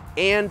lights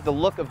and the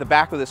look of the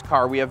back of this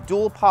car. We have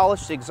dual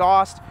polished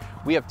exhaust.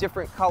 We have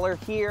different color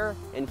here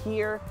and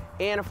here.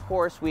 And of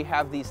course, we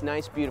have these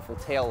nice, beautiful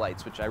tail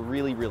lights, which I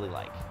really, really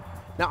like.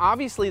 Now,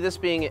 obviously, this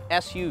being an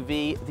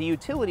SUV, the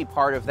utility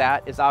part of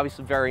that is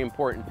obviously very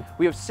important.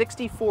 We have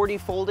 60/40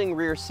 folding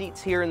rear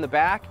seats here in the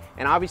back,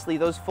 and obviously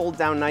those fold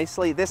down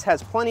nicely. This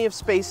has plenty of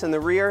space in the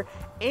rear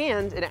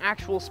and an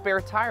actual spare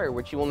tire,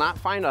 which you will not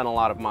find on a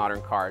lot of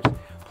modern cars.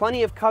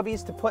 Plenty of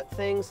cubbies to put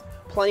things,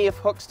 plenty of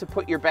hooks to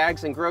put your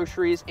bags and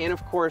groceries, and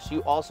of course,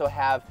 you also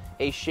have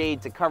a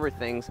shade to cover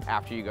things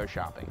after you go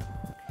shopping.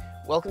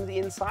 Welcome to the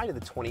inside of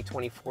the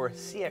 2024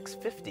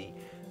 CX50.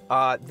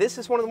 This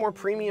is one of the more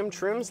premium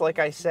trims. Like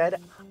I said,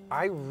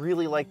 I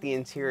really like the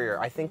interior.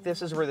 I think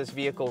this is where this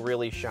vehicle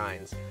really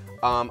shines.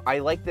 I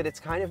like that it's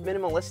kind of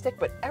minimalistic,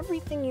 but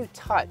everything you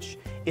touch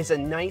is a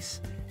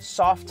nice,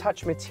 soft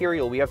touch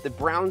material. We have the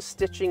brown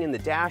stitching in the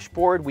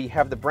dashboard. We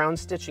have the brown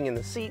stitching in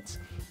the seats,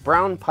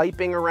 brown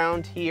piping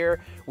around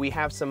here. We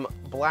have some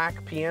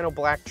black, piano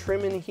black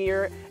trim in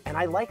here. And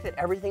I like that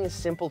everything is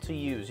simple to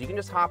use. You can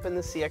just hop in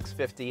the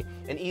CX50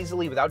 and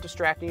easily, without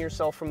distracting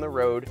yourself from the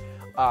road,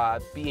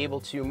 be able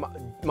to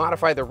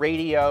modify the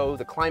radio,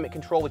 the climate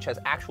control, which has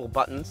actual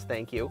buttons,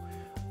 thank you.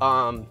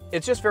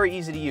 It's just very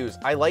easy to use.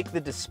 I like the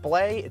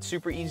display. It's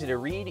super easy to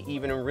read,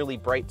 even in really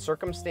bright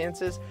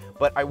circumstances.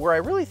 But where I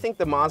really think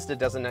the Mazda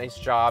does a nice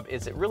job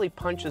is it really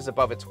punches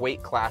above its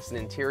weight class in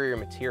interior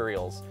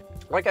materials.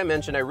 Like I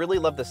mentioned, I really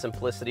love the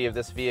simplicity of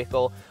this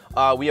vehicle.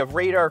 We have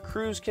radar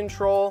cruise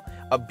control,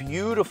 a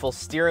beautiful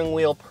steering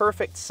wheel,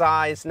 perfect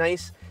size,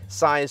 nice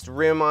sized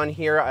rim on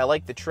here. I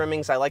like the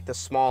trimmings. I like the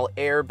small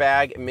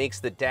airbag. It makes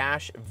the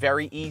dash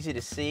very easy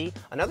to see.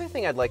 Another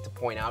thing I'd like to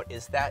point out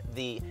is that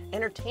the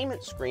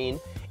entertainment screen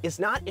is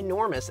not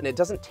enormous and it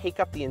doesn't take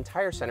up the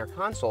entire center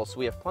console. So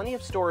we have plenty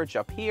of storage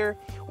up here.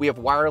 We have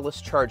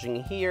wireless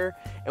charging here,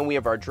 and we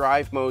have our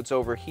drive modes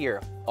over here.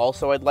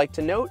 Also, I'd like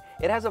to note,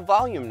 it has a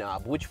volume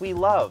knob, which we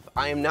love.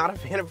 I am not a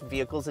fan of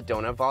vehicles that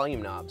don't have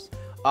volume knobs.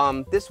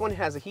 This one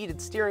has a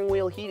heated steering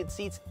wheel, heated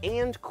seats,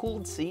 and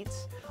cooled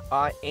seats.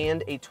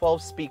 And a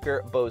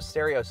 12-speaker Bose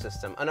stereo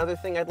system. Another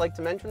thing I'd like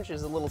to mention, which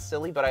is a little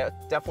silly, but I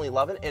definitely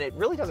love it, and it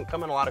really doesn't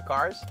come in a lot of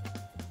cars,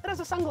 it has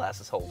a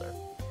sunglasses holder.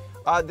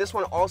 This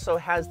one also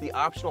has the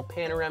optional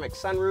panoramic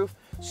sunroof,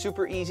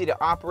 super easy to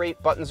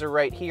operate, buttons are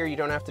right here, you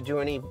don't have to do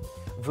any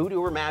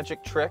voodoo or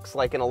magic tricks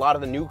like in a lot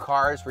of the new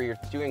cars where you're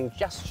doing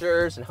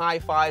gestures and high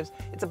fives.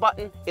 It's a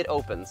button, it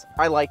opens.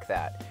 I like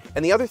that.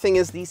 And the other thing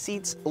is these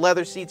seats,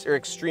 leather seats, are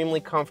extremely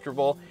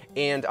comfortable,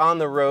 and on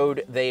the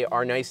road they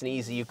are nice and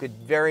easy. You could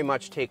very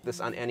much take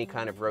this on any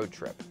kind of road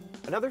trip.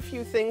 Another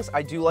few things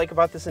I do like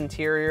about this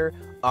interior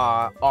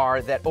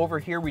are that over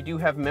here we do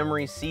have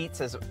memory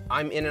seats, as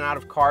I'm in and out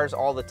of cars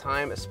all the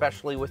time,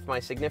 especially with my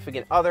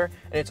significant other,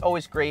 and it's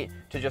always great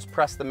to just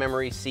press the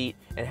memory seat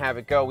and have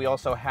it go. We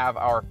also have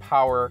our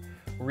power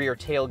rear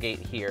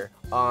tailgate here.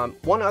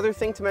 One other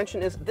thing to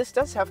mention is this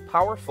does have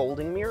power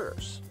folding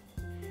mirrors.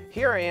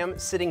 Here I am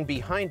sitting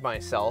behind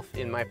myself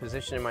in my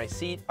position in my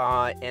seat,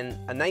 and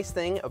a nice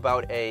thing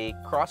about a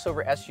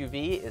crossover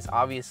SUV is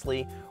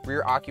obviously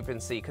rear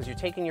occupancy, because you're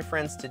taking your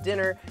friends to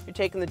dinner, you're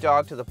taking the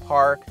dog to the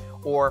park,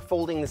 or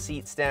folding the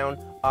seats down.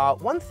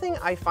 One thing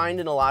I find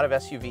in a lot of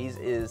SUVs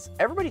is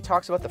everybody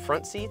talks about the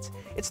front seats.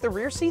 It's the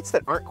rear seats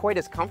that aren't quite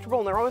as comfortable,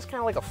 and they're always kind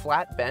of like a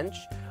flat bench.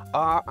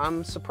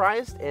 I'm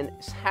surprised and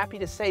happy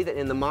to say that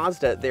in the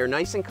Mazda, they're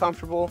nice and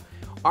comfortable.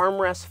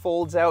 Armrest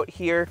folds out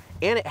here,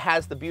 and it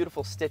has the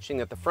beautiful stitching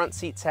that the front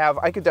seats have.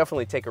 I could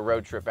definitely take a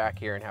road trip back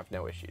here and have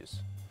no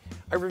issues.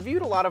 I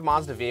reviewed a lot of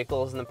Mazda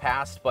vehicles in the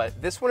past, but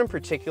this one in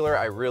particular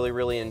I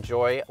really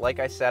enjoy. Like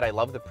I said, I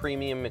love the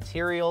premium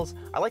materials,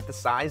 I like the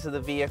size of the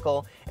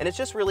vehicle, and it's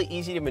just really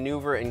easy to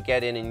maneuver and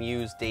get in and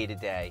use day to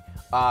day.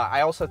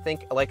 I also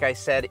think, like I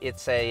said,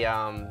 it's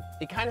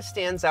it kind of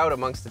stands out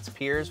amongst its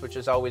peers, which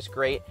is always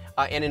great,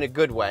 and in a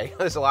good way.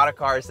 There's a lot of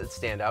cars that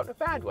stand out in a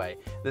bad way.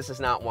 This is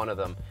not one of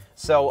them.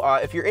 So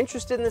if you're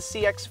interested in the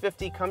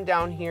CX50, come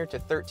down here to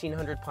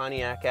 1300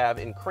 Pontiac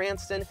Ave in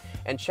Cranston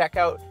and check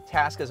out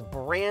Tasca's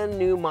brand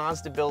new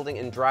Mazda building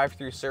and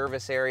drive-through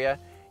service area.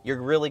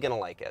 You're really gonna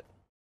like it.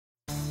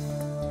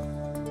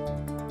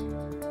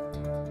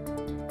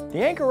 The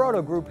Anchor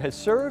Auto Group has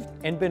served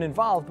and been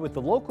involved with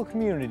the local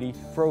community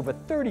for over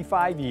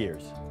 35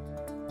 years.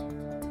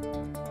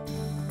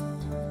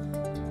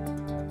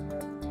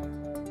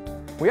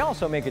 We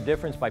also make a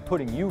difference by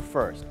putting you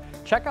first.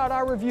 Check out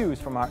our reviews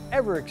from our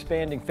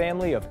ever-expanding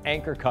family of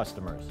Anchor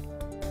customers.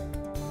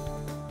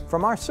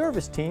 From our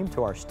service team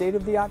to our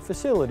state-of-the-art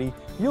facility,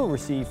 you'll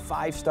receive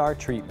 5-star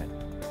treatment.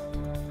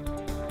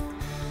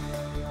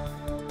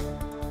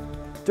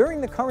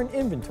 During the current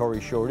inventory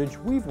shortage,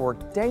 we've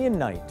worked day and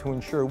night to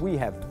ensure we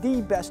have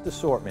the best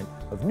assortment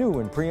of new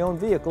and pre-owned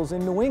vehicles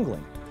in New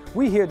England.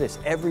 We hear this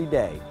every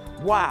day.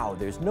 Wow,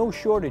 there's no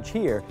shortage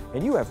here,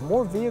 and you have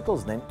more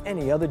vehicles than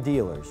any other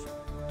dealers.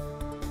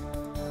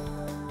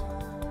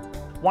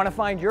 Want to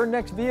find your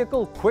next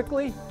vehicle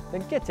quickly?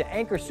 Then get to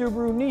Anchor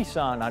Subaru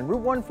Nissan on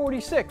Route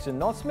 146 in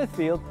North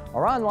Smithfield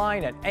or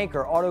online at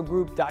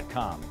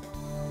AnchorAutogroup.com.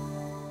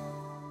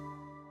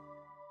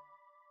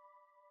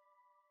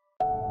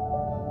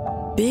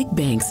 Big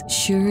banks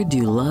sure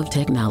do love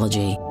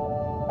technology,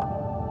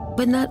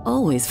 but not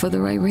always for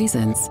the right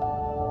reasons.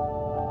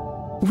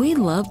 We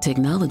love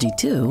technology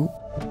too,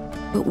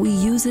 but we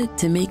use it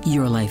to make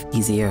your life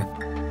easier,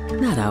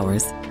 not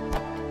ours.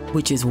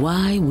 Which is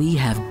why we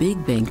have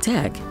big bank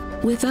tech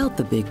without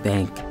the big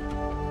bank.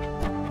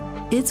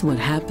 It's what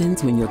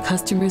happens when your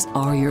customers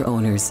are your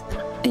owners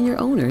and your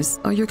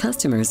owners are your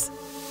customers.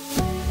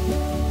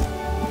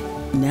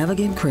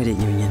 Navigant Credit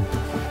Union.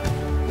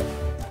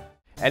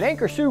 At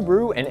Anchor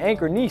Subaru and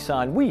Anchor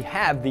Nissan, we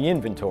have the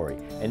inventory,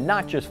 and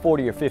not just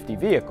 40 or 50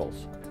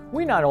 vehicles.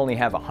 We not only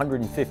have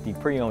 150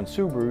 pre-owned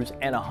Subarus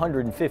and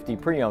 150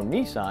 pre-owned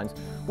Nissans,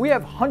 we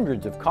have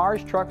hundreds of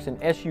cars, trucks, and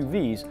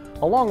SUVs,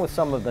 along with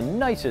some of the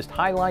nicest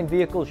Highline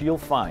vehicles you'll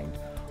find,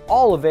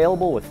 all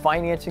available with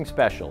financing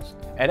specials.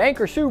 At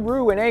Anchor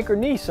Subaru and Anchor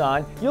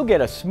Nissan, you'll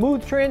get a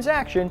smooth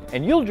transaction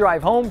and you'll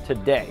drive home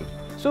today.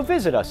 So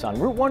visit us on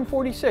Route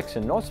 146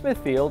 in North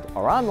Smithfield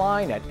or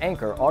online at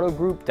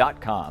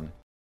AnchorAutogroup.com.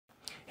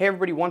 Hey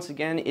everybody, once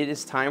again, it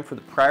is time for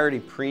the Priority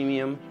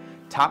Premium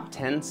Top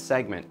 10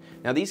 segment.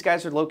 Now these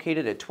guys are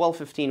located at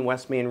 1215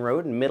 West Main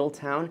Road in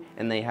Middletown,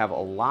 and they have a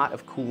lot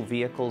of cool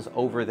vehicles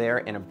over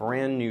there and a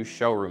brand new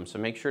showroom, so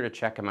make sure to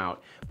check them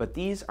out. But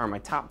these are my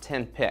top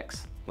 10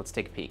 picks. Let's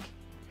take a peek.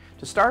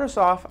 To start us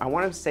off, I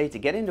wanted to say to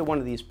get into one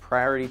of these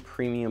Priority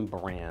Premium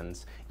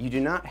brands, you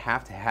do not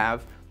have to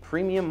have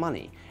premium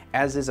money,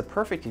 as is a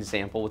perfect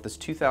example with this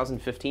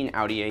 2015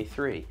 Audi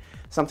A3.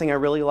 Something I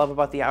really love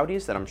about the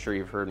Audis that I'm sure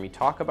you've heard me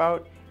talk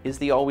about is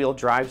the all-wheel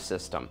drive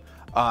system.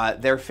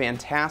 They're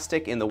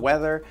fantastic in the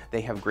weather,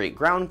 they have great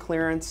ground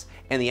clearance,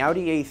 and the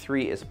Audi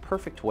A3 is a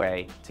perfect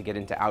way to get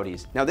into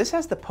Audis. Now this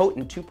has the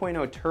potent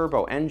 2.0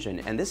 turbo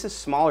engine, and this is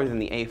smaller than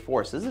the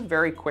A4, so this is a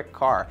very quick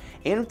car.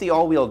 And with the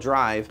all-wheel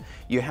drive,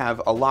 you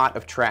have a lot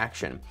of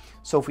traction.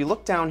 So if we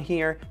look down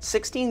here,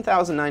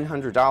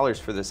 $16,900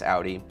 for this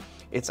Audi.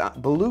 It's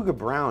Beluga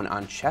Brown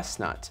on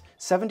Chestnut,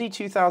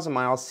 72,000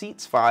 miles,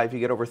 seats 5, you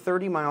get over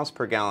 30 miles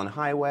per gallon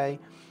highway.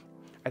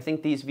 I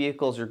think these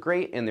vehicles are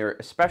great, and they're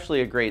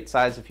especially a great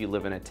size if you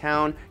live in a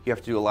town. You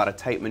have to do a lot of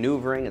tight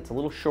maneuvering. It's a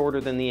little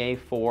shorter than the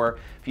A4.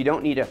 If you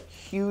don't need a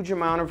huge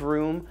amount of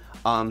room,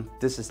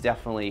 this is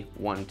definitely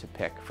one to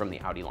pick from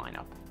the Audi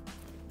lineup.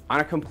 On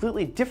a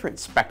completely different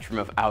spectrum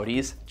of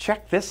Audis,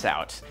 check this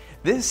out.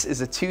 This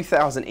is a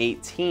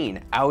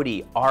 2018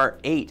 Audi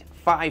R8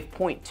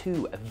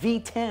 5.2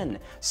 V10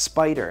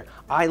 Spider.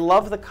 I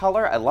love the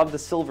color, I love the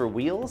silver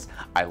wheels,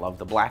 I love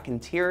the black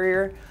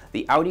interior.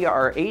 The Audi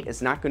R8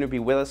 is not going to be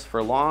with us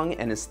for long,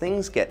 and as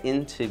things get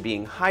into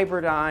being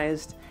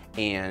hybridized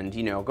and,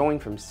 you know, going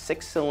from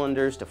 6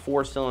 cylinders to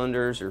 4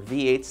 cylinders or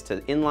V8s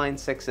to inline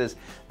 6s,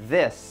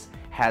 this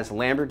has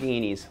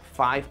Lamborghini's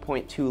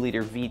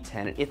 5.2-liter V10,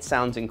 and it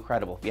sounds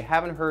incredible. If you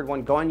haven't heard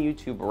one, go on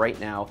YouTube right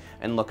now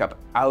and look up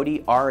Audi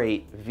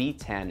R8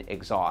 V10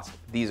 exhaust.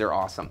 These are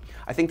awesome.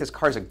 I think this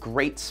car is a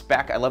great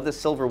spec. I love the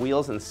silver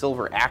wheels and the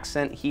silver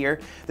accent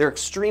here. They're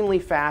extremely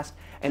fast,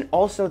 and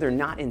also they're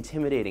not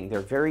intimidating.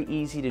 They're very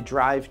easy to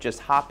drive. Just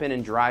hop in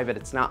and drive it.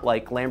 It's not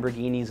like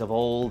Lamborghinis of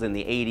old in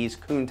the 80s,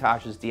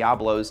 Countaches,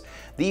 Diablos.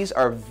 These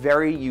are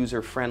very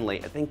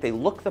user-friendly. I think they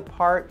look the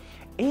part,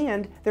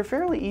 and they're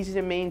fairly easy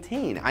to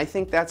maintain. I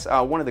think that's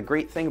one of the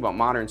great things about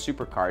modern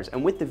supercars.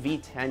 And with the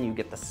V10, you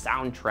get the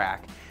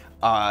soundtrack.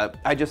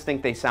 I just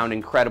think they sound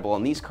incredible,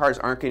 and these cars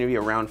aren't going to be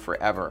around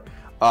forever.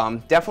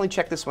 Definitely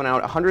check this one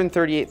out.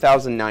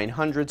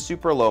 138,900,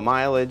 super low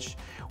mileage.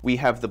 We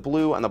have the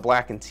blue on the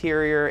black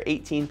interior,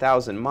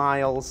 18,000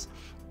 miles.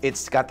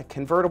 It's got the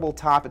convertible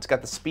top, it's got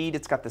the speed,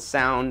 it's got the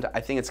sound. I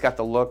think it's got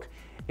the look.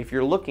 If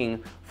you're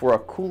looking for a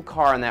cool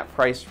car in that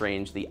price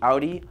range, the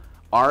Audi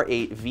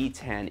R8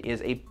 V10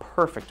 is a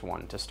perfect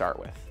one to start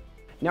with.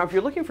 Now, if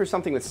you're looking for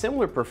something with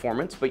similar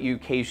performance, but you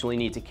occasionally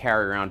need to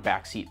carry around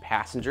backseat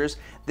passengers,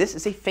 this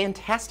is a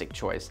fantastic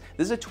choice.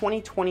 This is a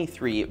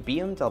 2023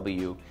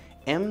 BMW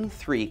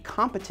M3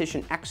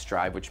 Competition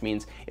X-Drive, which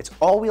means it's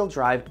all-wheel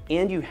drive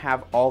and you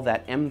have all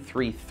that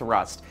M3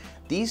 thrust.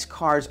 These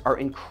cars are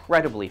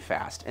incredibly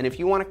fast, and if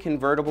you want a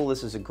convertible,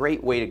 this is a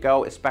great way to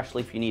go,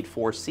 especially if you need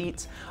 4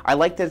 seats. I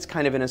like that it's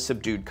kind of in a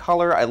subdued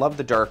color. I love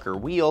the darker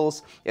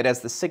wheels. It has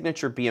the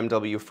signature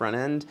BMW front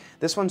end.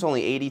 This one's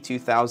only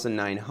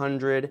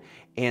 82,900,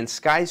 and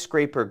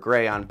skyscraper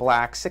gray on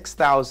black,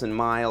 6,000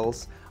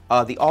 miles.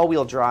 The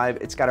all-wheel drive,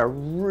 it's got a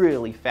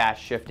really fast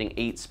shifting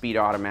 8-speed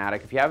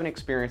automatic. If you haven't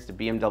experienced a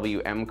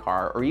BMW M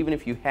car, or even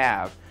if you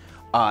have,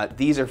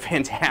 these are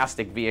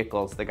fantastic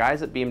vehicles. The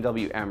guys at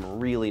BMW M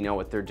really know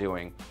what they're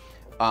doing.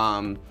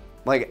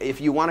 Like, if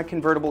you want a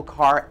convertible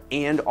car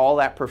and all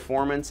that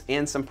performance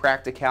and some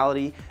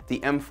practicality, the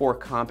M4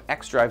 Comp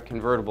X-Drive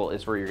convertible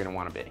is where you're going to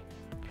want to be.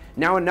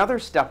 Now, another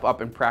step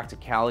up in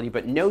practicality,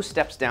 but no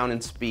steps down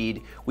in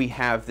speed, we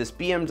have this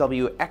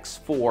BMW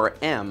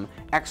X4M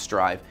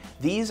X-Drive.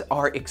 These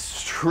are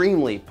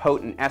extremely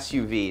potent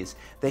SUVs.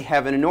 They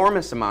have an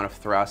enormous amount of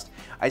thrust.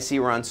 I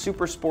see we're on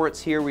Super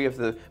Sports here. We have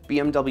the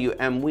BMW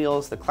M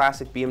wheels, the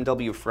classic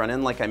BMW front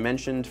end, like I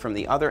mentioned from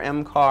the other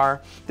M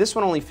car. This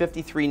one only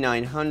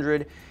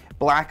 53,900.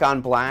 Black on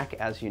black,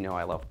 as you know,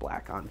 I love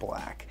black on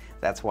black.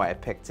 That's why I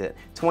picked it.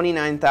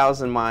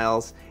 29,000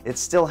 miles. It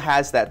still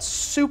has that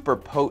super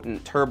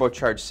potent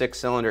turbocharged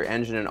 6-cylinder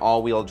engine and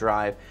all-wheel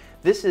drive.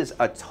 This is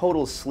a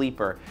total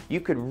sleeper.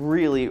 You could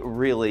really,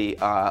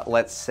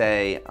 let's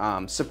say,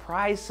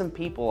 surprise some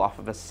people off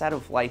of a set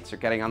of lights or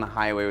getting on the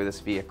highway with this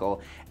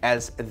vehicle,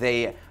 as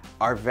they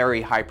are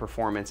very high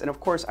performance. And of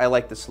course, I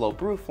like the slope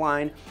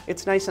roofline.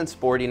 It's nice and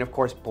sporty, and of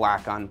course,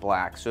 black on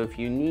black. So if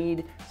you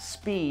need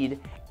speed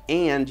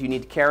and you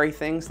need to carry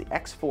things, the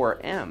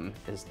X4M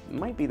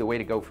might be the way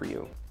to go for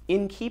you.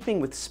 In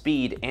keeping with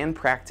speed and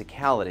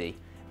practicality,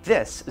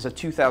 this is a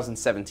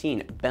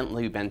 2017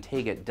 Bentley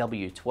Bentayga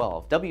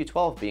W12.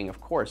 W12 being, of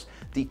course,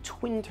 the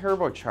twin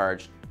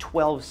turbocharged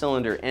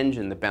 12-cylinder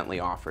engine that Bentley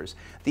offers.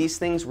 These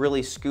things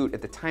really scoot.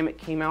 At the time it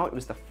came out, it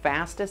was the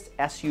fastest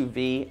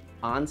SUV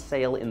on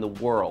sale in the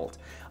world.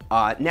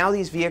 Now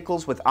these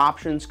vehicles with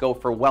options go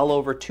for well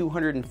over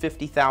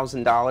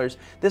 $250,000.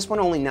 This one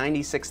only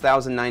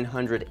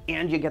 $96,900,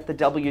 and you get the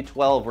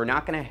W12. We're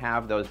not going to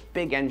have those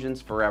big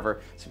engines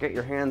forever, so get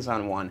your hands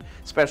on one,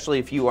 especially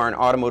if you are an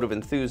automotive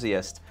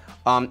enthusiast.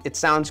 It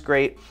sounds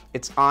great.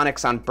 It's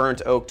Onyx on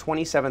burnt oak,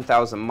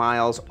 27,000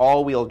 miles,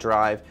 all-wheel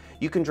drive.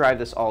 You can drive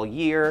this all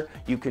year.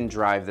 You can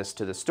drive this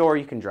to the store.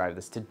 You can drive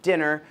this to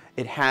dinner.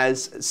 It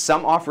has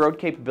some off-road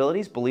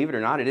capabilities, believe it or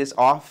not. It is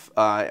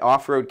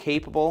off-road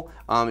capable.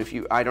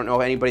 I don't know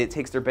anybody that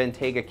takes their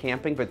Bentayga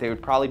camping, but they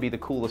would probably be the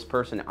coolest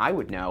person I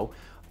would know.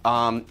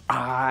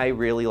 I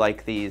really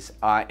like these,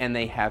 and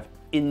they have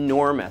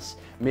enormous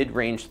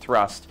mid-range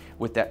thrust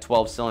with that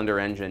 12-cylinder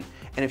engine.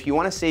 And if you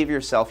want to save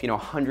yourself,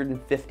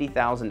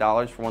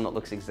 $150,000 for one that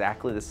looks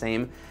exactly the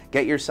same,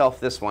 get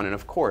yourself this one, and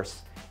of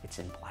course, it's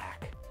in black.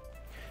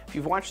 If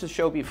you've watched the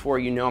show before,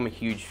 you know I'm a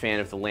huge fan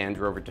of the Land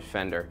Rover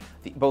Defender,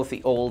 both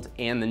the old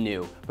and the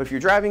new. But if you're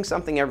driving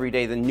something every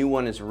day, the new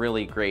one is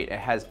really great. It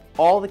has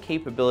all the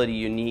capability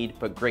you need,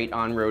 but great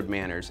on-road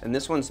manners, and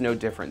this one's no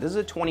different. This is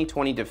a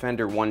 2020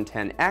 Defender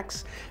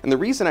 110X, and the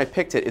reason I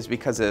picked it is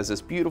because it has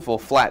this beautiful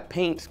flat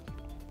paint,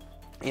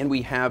 and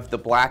we have the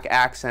black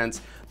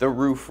accents, the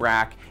roof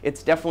rack.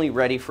 It's definitely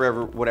ready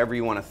for whatever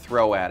you want to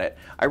throw at it.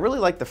 I really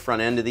like the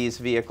front end of these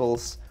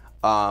vehicles.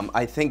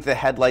 I think the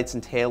headlights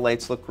and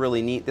taillights look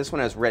really neat. This one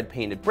has red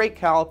painted brake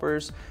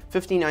calipers,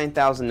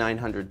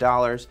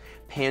 $59,900.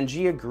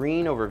 Pangea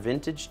green over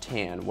vintage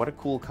tan. What a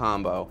cool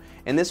combo.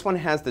 And this one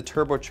has the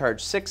turbocharged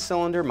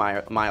 6-cylinder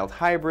mild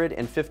hybrid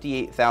and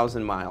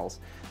 58,000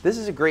 miles. This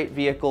is a great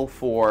vehicle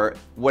for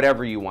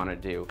whatever you want to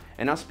do.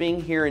 And us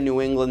being here in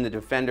New England, the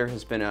Defender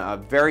has been a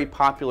very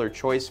popular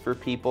choice for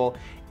people,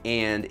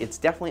 and it's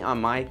definitely on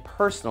my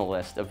personal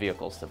list of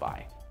vehicles to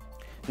buy.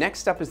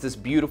 Next up is this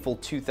beautiful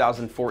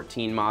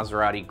 2014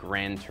 Maserati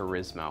Gran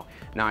Turismo.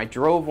 Now, I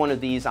drove one of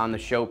these on the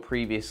show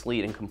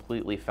previously and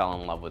completely fell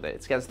in love with it.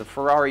 It has the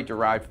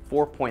Ferrari-derived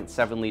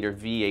 4.7-liter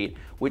V8,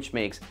 which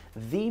makes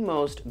the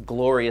most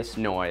glorious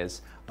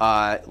noise.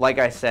 Like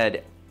I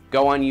said,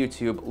 go on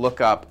YouTube, look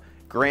up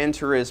Gran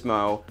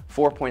Turismo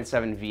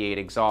 4.7 V8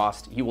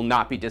 exhaust. You will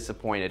not be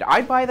disappointed.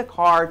 I'd buy the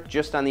car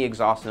just on the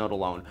exhaust note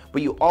alone,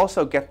 but you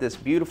also get this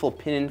beautiful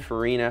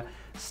Pininfarina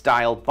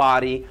style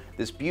body,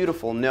 this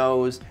beautiful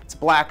nose. It's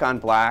black on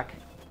black,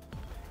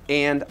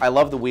 and I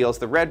love the wheels,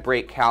 the red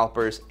brake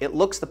calipers. It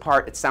looks the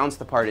part, it sounds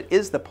the part, it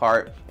is the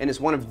part, and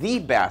is one of the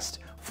best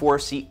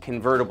four-seat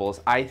convertibles,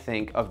 I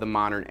think, of the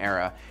modern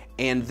era.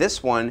 And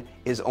this one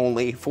is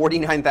only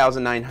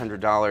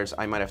 $49,900.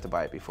 I might have to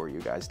buy it before you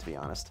guys, to be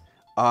honest.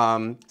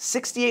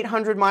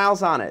 6,800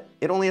 miles on it.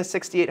 It only has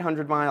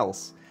 6,800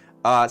 miles.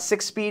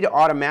 6-speed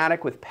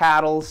automatic with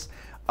paddles.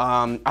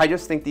 I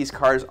just think these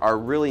cars are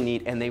really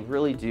neat, and they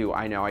really do,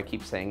 I know I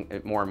keep saying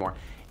it more and more,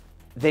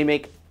 they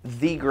make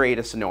the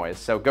greatest noise.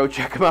 So go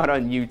check them out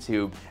on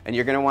YouTube, and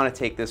you're going to want to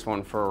take this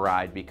one for a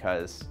ride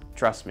because,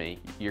 trust me,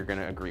 you're going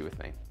to agree with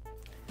me.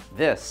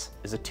 This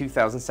is a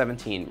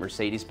 2017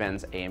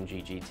 Mercedes-Benz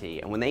AMG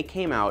GT, and when they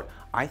came out,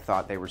 I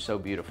thought they were so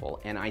beautiful,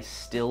 and I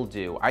still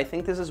do. I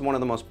think this is one of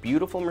the most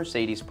beautiful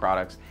Mercedes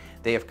products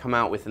they have come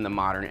out with in the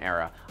modern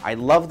era. I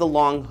love the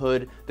long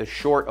hood, the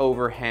short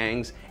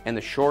overhangs, and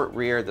the short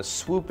rear, the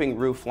swooping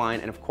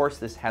roofline, and of course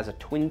this has a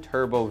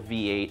twin-turbo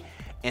V8,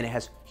 and it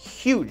has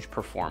huge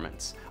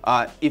performance.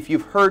 If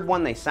you've heard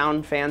one, they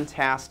sound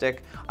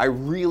fantastic. I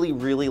really,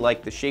 really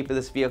like the shape of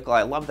this vehicle.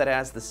 I love that it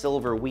has the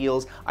silver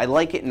wheels. I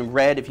like it in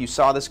red. If you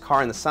saw this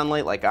car in the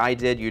sunlight like I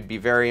did, you'd be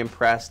very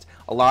impressed.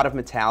 A lot of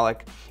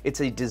metallic.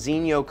 It's a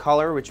Designo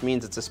color, which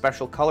means it's a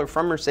special color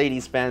from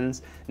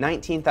Mercedes-Benz.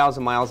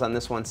 19,000 miles on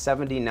this one,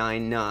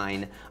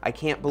 79,900. I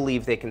can't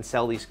believe they can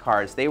sell these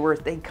cars. They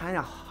kind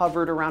of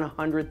hovered around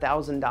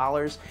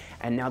 $100,000,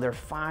 and now they're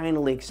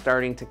finally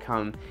starting to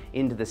come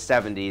into the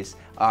 70s.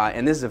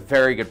 And this is a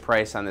very good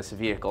price on this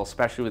vehicle,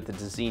 especially with the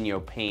Designo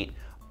paint.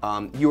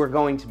 You are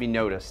going to be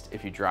noticed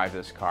if you drive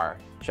this car.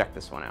 Check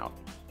this one out.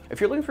 If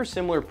you're looking for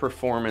similar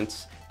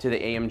performance to the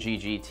AMG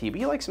GT,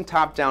 but you like some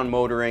top-down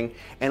motoring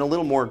and a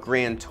little more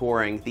grand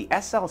touring, the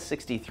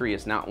SL63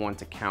 is not one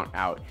to count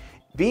out.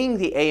 Being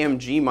the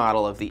AMG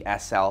model of the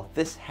SL,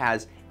 this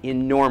has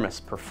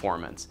enormous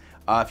performance.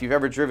 If you've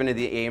ever driven to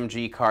the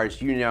AMG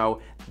cars, you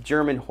know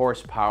German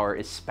horsepower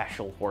is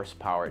special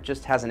horsepower. It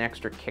just has an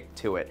extra kick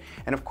to it.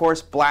 And of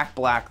course, black,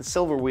 the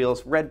silver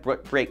wheels, red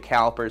brake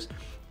calipers.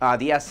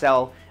 The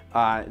SL,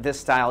 this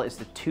style is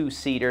the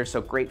two-seater,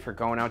 so great for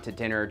going out to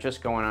dinner or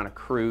just going on a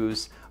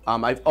cruise.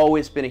 I've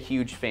always been a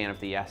huge fan of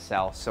the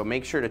SL, so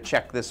make sure to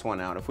check this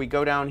one out. If we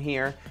go down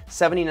here,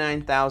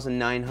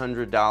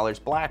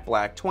 $79,900,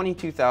 black,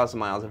 22,000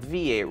 miles, a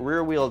V8,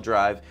 rear-wheel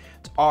drive,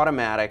 it's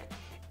automatic.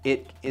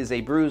 It is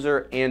a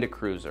bruiser and a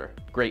cruiser.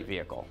 Great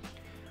vehicle.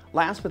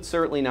 Last but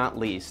certainly not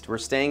least, we're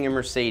staying in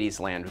Mercedes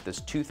land with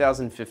this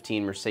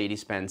 2015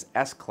 Mercedes-Benz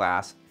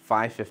S-Class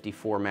 550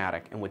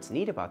 4MATIC. And what's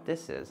neat about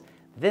this is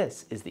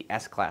the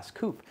S-Class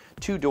Coupe,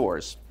 2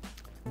 doors.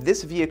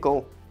 This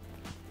vehicle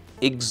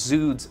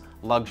exudes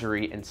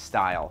luxury and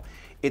style.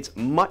 It's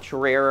much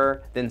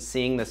rarer than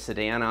seeing the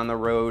sedan on the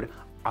road.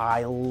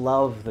 I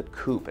love the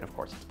coupe, and of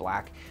course it's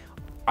black.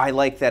 I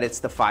like that it's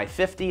the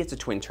 550, it's a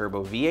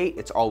twin-turbo V8,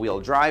 it's all-wheel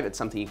drive, it's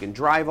something you can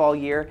drive all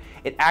year.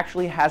 It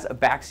actually has a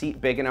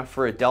backseat big enough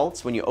for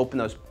adults when you open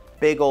those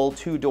big old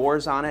 2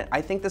 doors on it.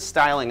 I think the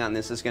styling on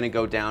this is going to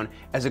go down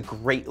as a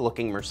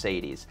great-looking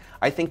Mercedes.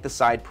 I think the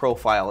side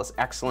profile is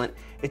excellent.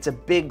 It's a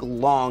big,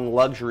 long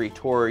luxury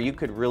tourer. You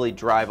could really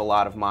drive a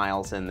lot of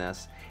miles in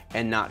this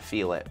and not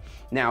feel it.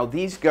 Now,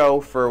 these go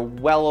for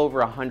well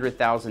over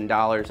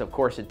 $100,000. Of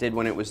course, it did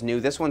when it was new.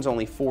 This one's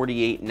only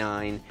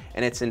 $48,900,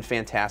 and it's in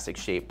fantastic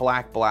shape.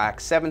 Black,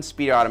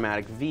 7-speed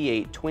automatic,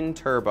 V8, twin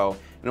turbo,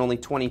 and only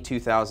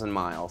 22,000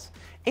 miles.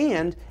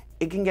 And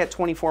it can get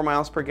 24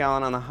 miles per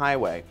gallon on the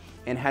highway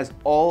and has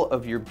all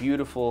of your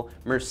beautiful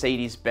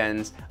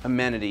Mercedes-Benz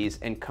amenities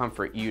and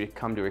comfort you'd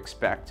come to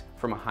expect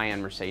from a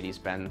high-end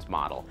Mercedes-Benz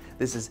model.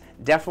 This is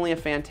definitely a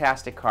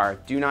fantastic car.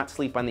 Do not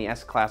sleep on the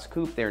S-Class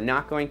Coupe. They're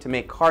not going to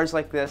make cars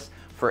like this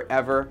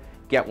forever.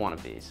 Get one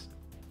of these.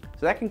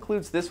 So that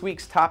concludes this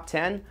week's Top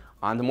 10.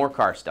 On to more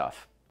car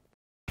stuff.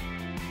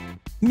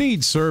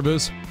 Need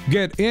service?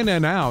 Get in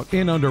and out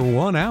in under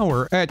 1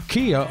 hour at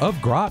Kia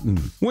of Groton.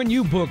 When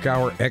you book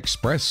our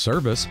express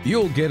service,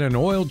 you'll get an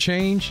oil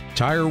change,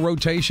 tire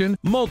rotation,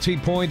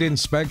 multi-point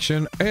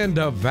inspection, and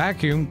a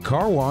vacuum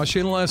car wash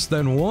in less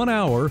than 1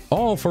 hour,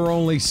 all for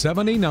only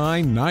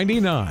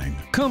 $79.99.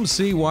 Come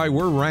see why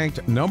we're ranked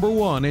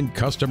 #1 in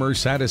customer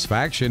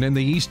satisfaction in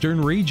the Eastern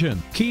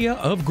region. Kia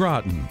of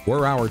Groton,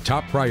 where our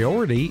top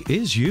priority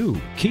is you.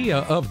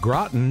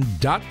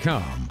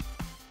 KiaofGroton.com.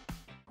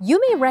 You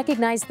may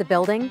recognize the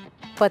building,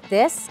 but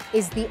this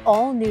is the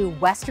all-new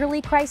Westerly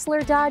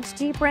Chrysler Dodge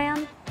Jeep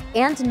Ram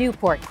and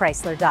Newport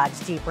Chrysler Dodge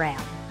Jeep Ram.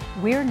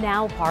 We're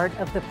now part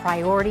of the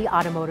Priority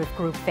Automotive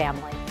Group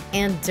family,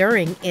 And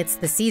during It's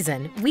the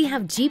Season, we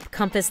have Jeep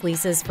Compass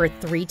leases for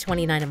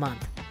 $329 a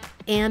month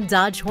and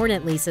Dodge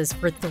Hornet leases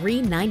for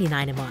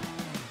 $399 a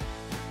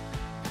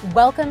month.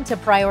 Welcome to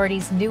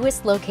Priority's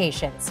newest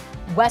locations,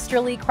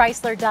 Westerly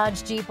Chrysler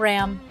Dodge Jeep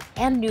Ram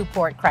and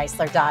Newport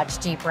Chrysler Dodge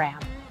Jeep Ram.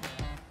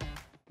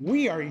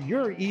 We are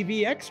your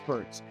EV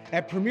experts.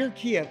 At Premier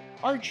Kia,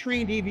 our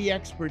trained EV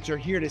experts are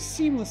here to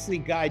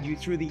seamlessly guide you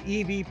through the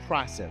EV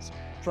process.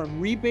 From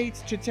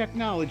rebates to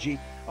technology,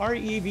 our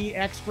EV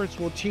experts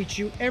will teach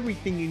you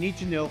everything you need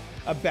to know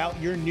about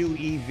your new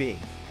EV.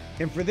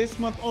 And for this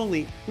month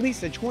only,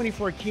 lease a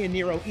 24 Kia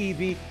Niro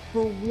EV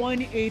for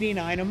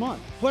 $189 a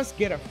month. Plus,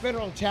 get a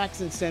federal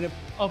tax incentive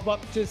of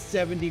up to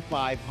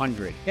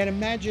 $7,500. And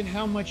imagine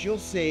how much you'll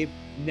save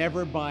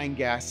never buying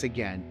gas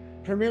again.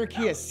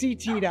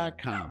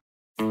 PremierKiaCT.com.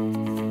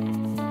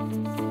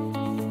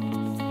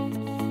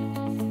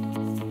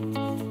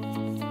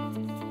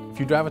 If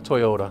you drive a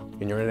Toyota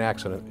and you're in an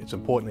accident, it's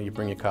important that you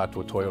bring your car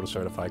to a Toyota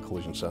Certified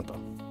Collision Center.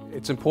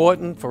 It's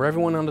important for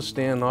everyone to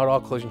understand not all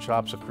collision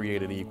shops are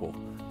created equal.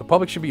 The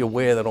public should be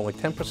aware that only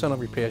 10% of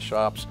repair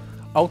shops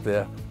out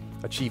there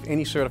achieve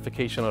any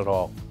certification at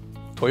all.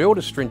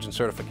 Toyota's stringent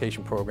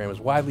certification program is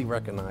widely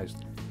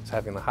recognized as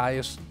having the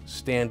highest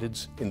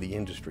standards in the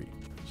industry.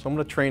 Some of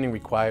the training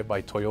required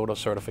by Toyota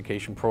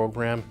certification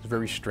program is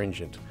very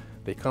stringent.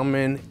 They come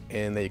in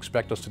and they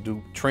expect us to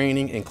do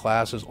training and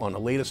classes on the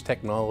latest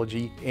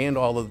technology and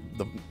all of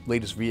the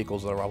latest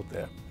vehicles that are out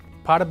there.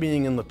 Part of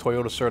being in the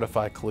Toyota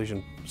Certified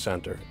Collision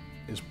Center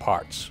is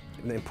parts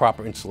and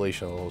proper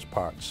installation of those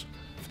parts.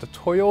 If the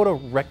Toyota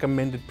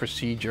recommended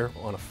procedure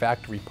on a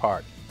factory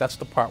part, that's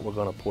the part we're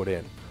going to put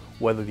in,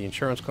 whether the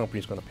insurance company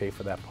is going to pay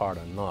for that part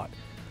or not.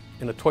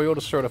 In the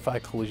Toyota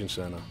Certified Collision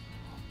Center,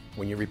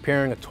 when you're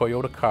repairing a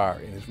Toyota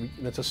car and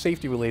it's a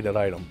safety-related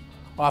item,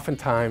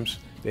 oftentimes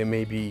there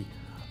may be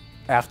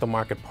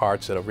aftermarket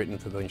parts that are written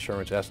to the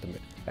insurance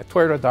estimate. At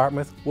Toyota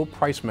Dartmouth, we'll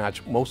price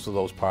match most of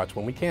those parts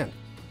when we can.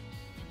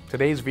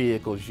 Today's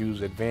vehicles use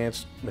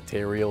advanced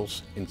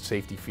materials and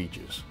safety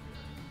features,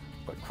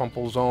 but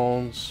crumple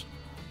zones,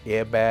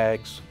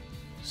 airbags,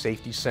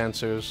 safety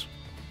sensors,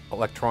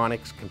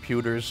 electronics,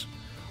 computers.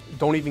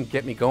 Don't even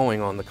get me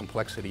going on the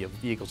complexity of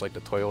vehicles like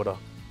the Toyota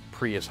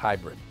Prius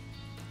Hybrid.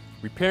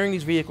 Repairing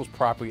these vehicles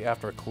properly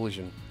after a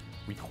collision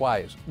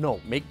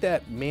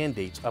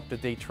mandates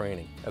up-to-date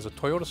training. As a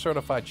Toyota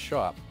certified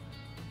shop,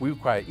 we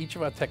require each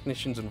of our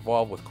technicians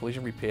involved with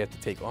collision repair to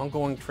take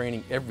ongoing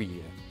training every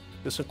year.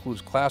 This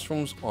includes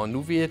classrooms on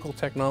new vehicle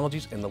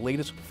technologies and the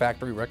latest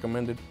factory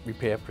recommended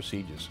repair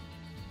procedures.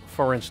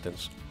 For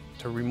instance,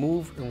 to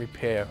remove and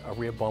repair a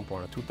rear bumper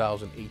on a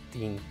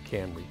 2018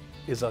 Camry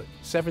is a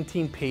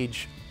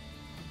 17-page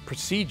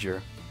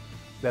procedure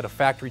that a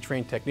factory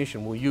trained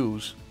technician will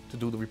use to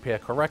do the repair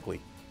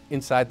correctly.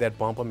 Inside that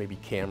bumper may be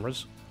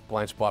cameras,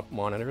 blind spot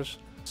monitors,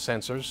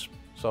 sensors.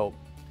 So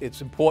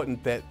it's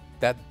important that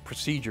that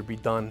procedure be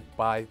done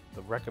by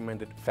the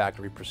recommended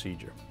factory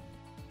procedure.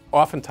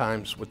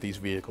 Oftentimes with these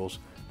vehicles,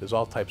 there's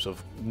all types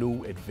of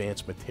new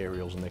advanced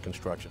materials in their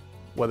construction.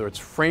 Whether it's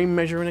frame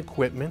measuring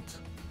equipment,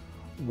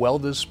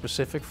 welders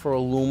specific for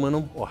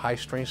aluminum or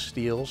high-strength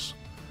steels,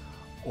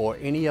 or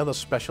any other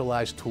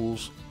specialized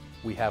tools,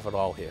 we have it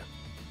all here.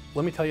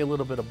 Let me tell you a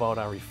little bit about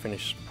our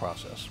refinish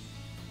process.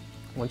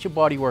 Once your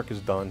body work is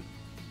done,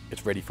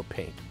 it's ready for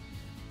paint.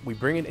 We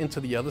bring it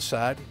into the other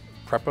side,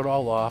 prep it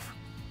all off,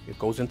 it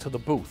goes into the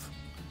booth.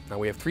 Now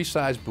we have 3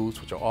 size booths,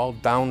 which are all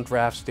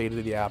downdraft,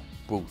 state-of-the-art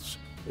booths.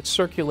 It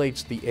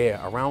circulates the air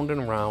around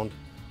and around,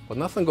 but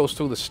nothing goes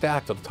through the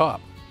stack to the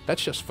top.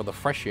 That's just for the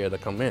fresh air to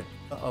come in.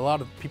 A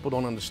lot of people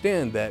don't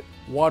understand that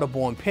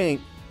waterborne paint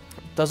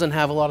doesn't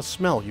have a lot of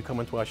smell. You come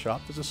into our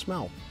shop, there's a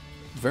smell.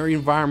 It's very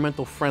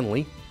environmental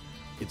friendly.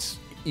 It's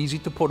easy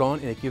to put on,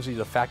 and it gives you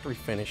the factory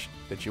finish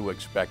that you would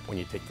expect when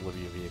you take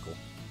delivery of your vehicle.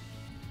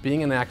 Being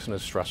in an accident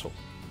is stressful,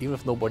 even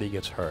if nobody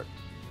gets hurt.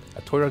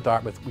 At Toyota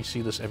Dartmouth, we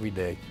see this every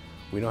day.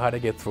 We know how to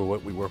get through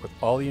it. We work with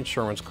all the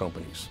insurance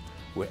companies.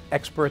 We're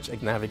experts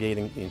at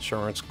navigating the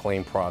insurance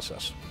claim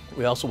process.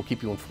 We also will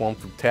keep you informed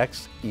through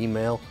text,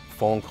 email,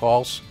 phone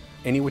calls.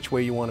 Any which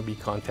way you want to be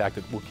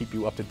contacted, we'll keep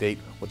you up to date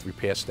with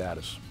repair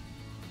status.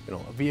 You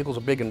know, a vehicle's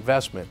a big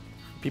investment.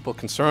 People are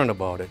concerned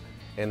about it,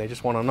 and they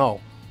just want to know,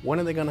 when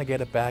are they going to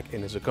get it back,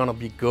 and is it going to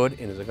be good,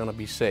 and is it going to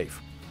be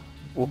safe?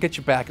 We'll get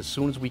you back as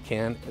soon as we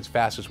can, as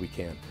fast as we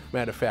can.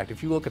 Matter of fact,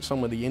 if you look at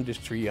some of the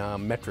industry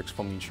metrics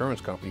from the insurance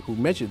company who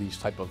measure these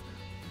type of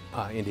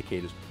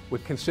indicators, we're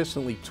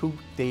consistently 2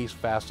 days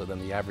faster than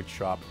the average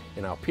shop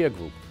in our peer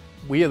group.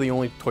 We are the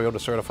only Toyota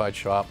certified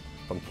shop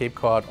from Cape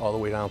Cod all the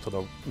way down to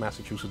the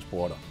Massachusetts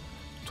border.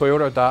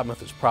 Toyota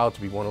Dartmouth is proud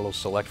to be one of those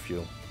select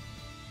few.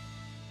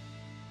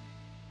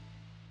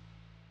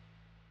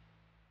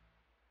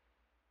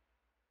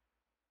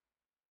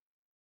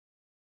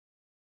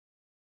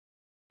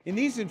 In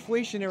these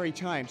inflationary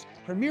times,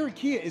 Premier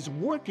Kia is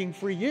working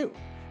for you.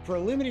 For a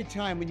limited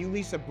time, when you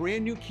lease a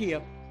brand new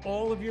Kia,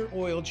 all of your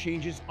oil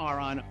changes are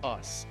on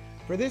us.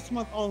 For this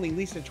month only,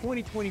 lease a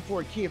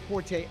 2024 Kia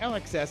Forte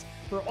LXS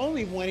for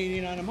only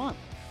 $189 a month.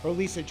 or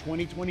lease a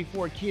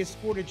 2024 Kia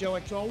Sportage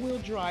LX all-wheel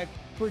drive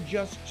for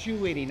just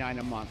 $289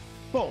 a month.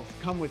 Both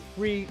come with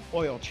free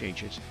oil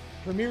changes.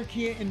 Premier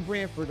Kia in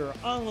Brantford or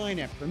online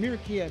at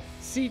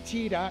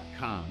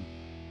premierkiact.com.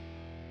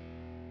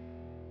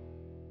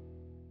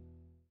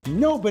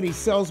 Nobody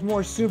sells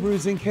more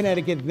Subarus in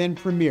Connecticut than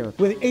Premier.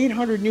 With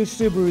 800 new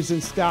Subarus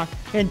in stock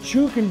and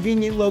 2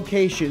 convenient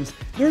locations,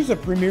 there's a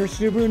Premier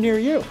Subaru near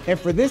you. And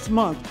for this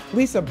month,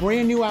 lease a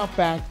brand new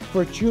Outback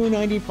for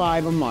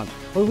 $295 a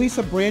month, or lease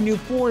a brand new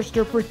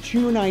Forester for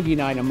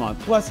 $299 a month.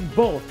 Plus,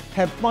 both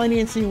have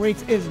financing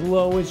rates as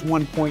low as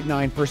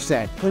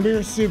 1.9%. Premier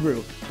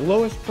Subaru,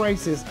 lowest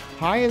prices,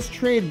 highest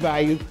trade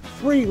value,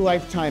 free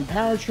lifetime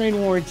powertrain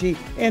warranty,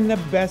 and the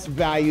best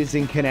values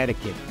in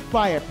Connecticut.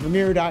 Buy at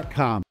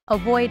premier.com.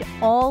 Avoid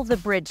all the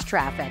bridge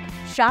traffic.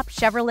 Shop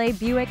Chevrolet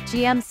Buick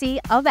GMC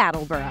of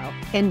Attleboro.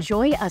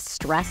 Enjoy a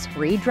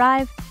stress-free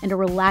drive and a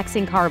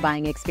relaxing car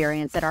buying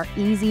experience at our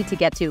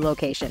easy-to-get-to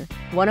location,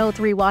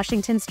 103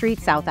 Washington Street,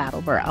 South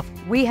Attleboro.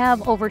 We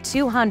have over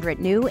 200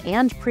 new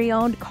and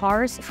pre-owned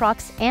cars,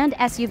 trucks, and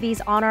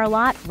SUVs on our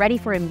lot ready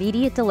for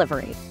immediate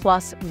delivery.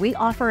 Plus, we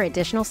offer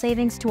additional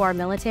savings to our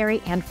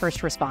military and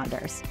first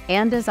responders.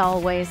 And as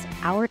always,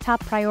 our top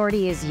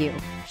priority is you.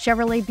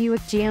 Chevrolet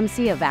Buick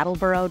GMC of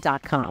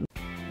Attleboro.com.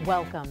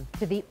 Welcome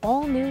to the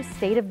all-new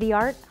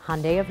state-of-the-art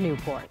Hyundai of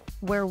Newport,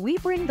 where we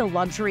bring the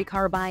luxury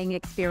car buying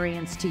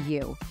experience to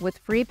you with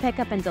free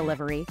pickup and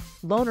delivery,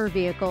 loaner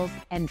vehicles,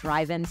 and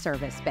drive-in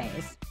service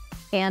bays.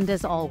 And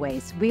as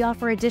always, we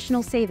offer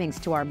additional savings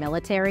to our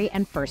military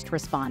and first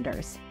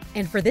responders.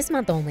 And for this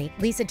month only,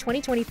 lease a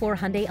 2024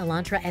 Hyundai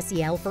Elantra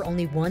SEL for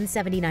only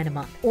 $179 a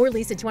month, or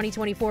lease a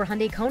 2024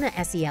 Hyundai Kona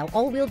SEL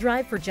all-wheel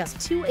drive for just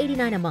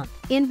 $289 a month.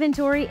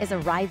 Inventory is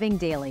arriving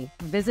daily.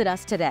 Visit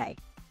us today.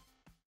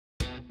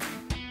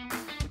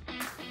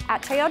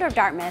 At Toyota of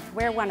Dartmouth,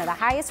 we're one of the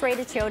highest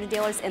rated Toyota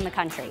dealers in the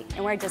country,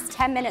 and we're just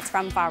 10 minutes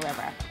from Fall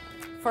River.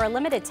 For a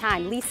limited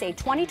time, lease a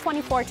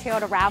 2024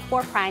 Toyota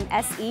RAV4 Prime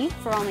SE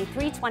for only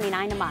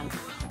 $329 a month.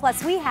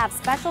 Plus, we have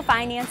special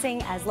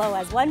financing as low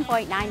as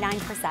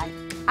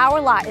 1.99%.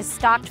 Our lot is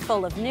stocked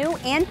full of new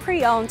and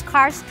pre-owned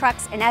cars,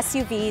 trucks, and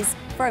SUVs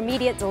for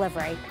immediate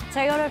delivery.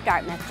 Toyota of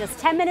Dartmouth, just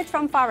 10 minutes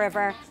from Fall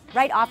River,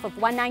 right off of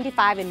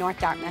 195 in North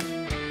Dartmouth.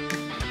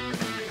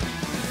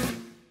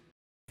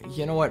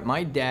 You know what,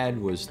 my dad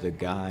was the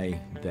guy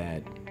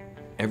that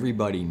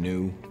everybody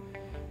knew.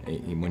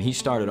 When he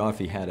started off,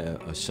 he had a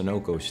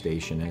Sunoco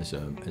station as a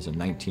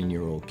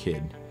 19-year-old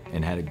kid,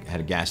 and had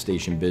a gas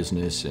station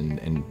business,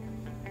 and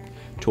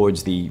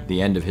towards the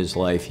end of his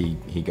life,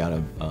 he got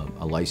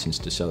a license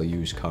to sell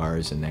used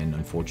cars, and then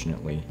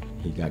unfortunately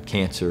he got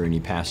cancer and he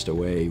passed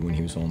away when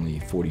he was only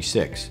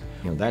 46.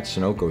 You know, that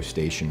Sunoco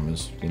station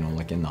was, you know,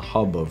 like in the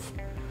hub of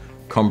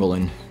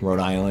Cumberland,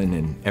 Rhode Island,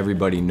 and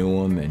everybody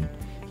knew him, and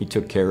he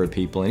took care of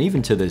people. And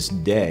even to this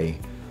day,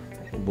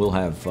 we'll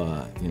have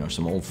you know,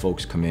 some old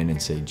folks come in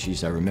and say,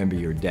 geez, I remember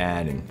your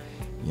dad, and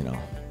you know,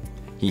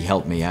 he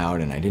helped me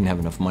out, and I didn't have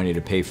enough money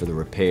to pay for the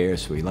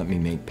repairs, so he let me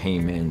make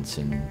payments.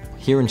 And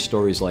hearing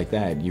stories like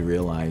that, you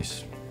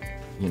realize,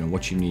 you know,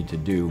 what you need to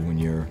do when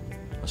you're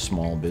a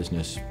small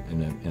business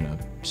in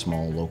a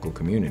small local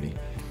community.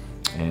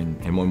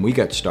 And when we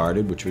got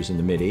started, which was in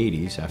the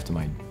mid-'80s, after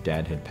my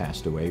dad had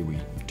passed away, we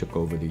took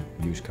over the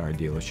used car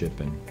dealership,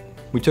 and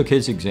we took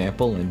his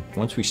example. And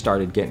once we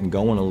started getting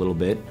going a little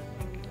bit,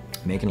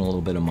 making a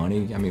little bit of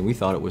money, I mean, we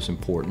thought it was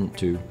important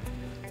to,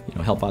 you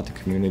know, help out the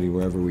community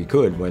wherever we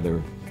could,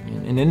 whether,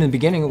 and in the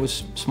beginning it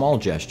was small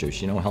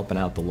gestures, you know, helping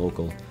out the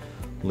local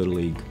Little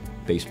League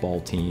baseball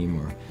team,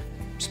 or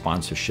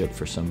sponsorship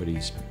for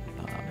somebody's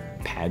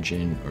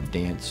pageant or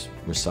dance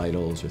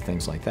recitals or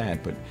things like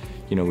that. But,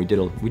 you know, we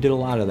did a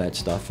lot of that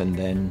stuff, and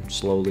then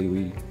slowly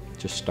we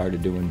just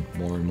started doing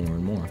more and more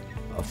and more.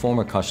 A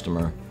former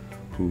customer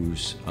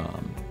whose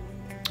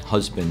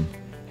husband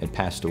had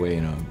passed away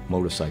in a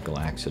motorcycle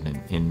accident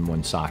in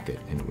Woonsocket,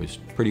 and it was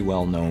pretty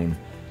well known.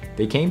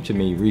 They came to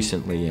me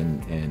recently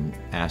and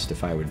asked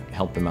if I would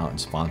help them out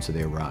and sponsor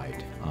their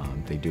ride.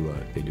 They do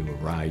a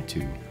ride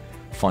to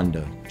fund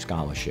a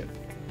scholarship.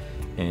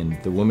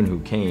 And the woman who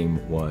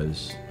came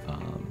was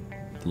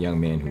the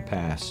young man who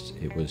passed.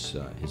 It was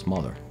his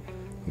mother,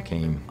 who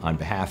came on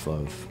behalf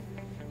of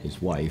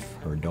his wife,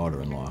 her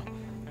daughter-in-law,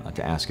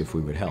 to ask if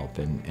we would help.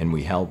 And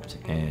we helped,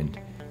 and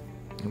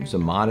it was a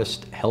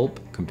modest help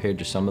compared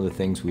to some of the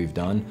things we've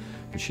done,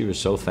 but she was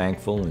so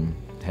thankful and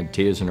had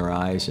tears in her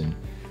eyes, and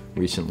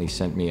recently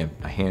sent me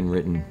a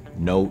handwritten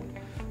note,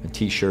 a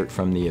t-shirt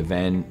from the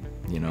event,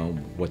 you know,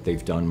 what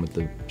they've done with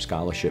the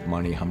scholarship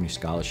money, how many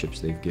scholarships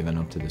they've given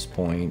up to this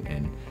point,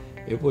 and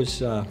it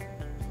was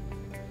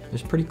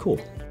pretty cool.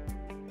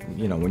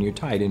 You know, when you're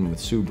tied in with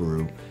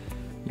Subaru,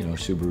 you know,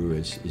 Subaru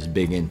is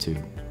big into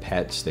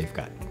pets. They've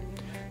got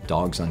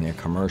dogs on their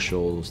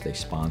commercials. They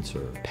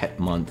sponsor Pet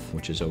Month,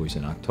 which is always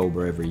in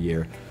October every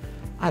year.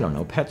 I don't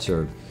know, pets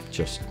are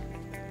just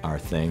our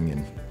thing,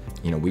 and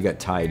you know, we got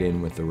tied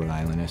in with the Rhode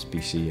Island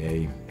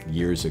SPCA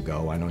years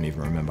ago. I don't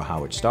even remember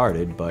how it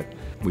started, but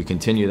we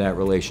continue that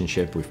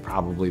relationship. We've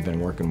probably been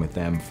working with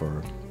them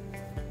for,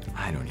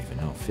 I don't even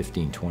know,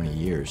 15, 20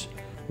 years.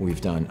 We've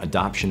done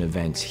adoption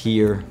events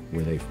here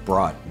where they've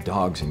brought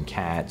dogs and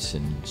cats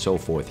and so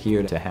forth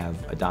here to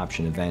have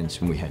adoption events.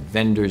 And we had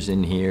vendors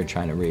in here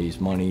trying to raise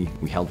money.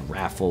 We held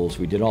raffles.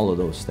 We did all of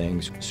those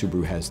things.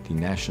 Subaru has the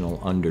National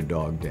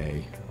Underdog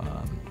Day,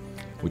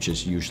 which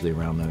is usually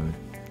around the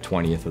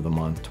 20th of the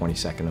month,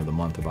 22nd of the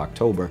month of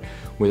October,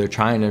 where they're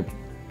trying to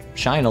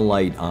shine a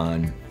light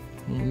on,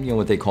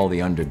 what they call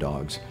the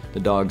underdogs, the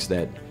dogs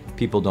that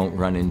people don't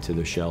run into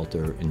the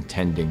shelter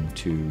intending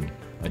to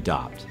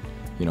adopt.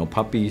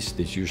 Puppies,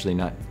 there's usually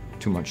not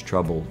too much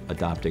trouble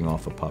adopting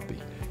off a puppy.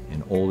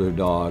 An older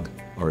dog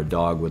or a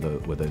dog with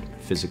a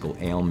physical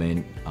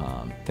ailment,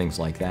 things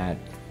like that,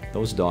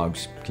 those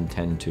dogs can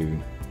tend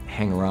to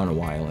hang around a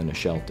while in a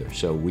shelter.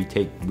 So we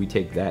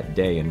take that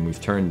day, and we've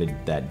turned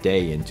that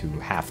day into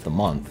half the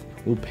month.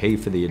 We'll pay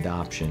for the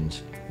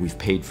adoptions. We've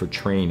paid for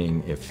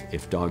training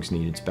if dogs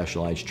needed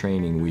specialized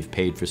training. We've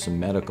paid for some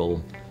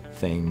medical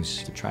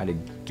things to try to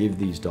give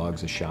these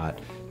dogs a shot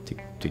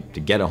to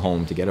get a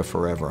home, to get a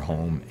forever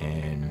home,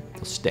 and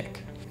they'll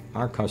stick.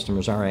 Our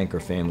customers, our Anchor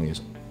family,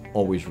 has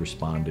always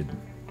responded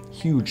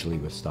hugely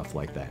with stuff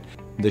like that.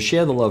 The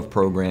Share the Love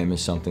program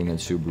is something that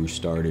Subaru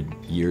started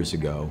years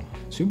ago.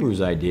 Subaru's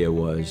idea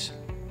was,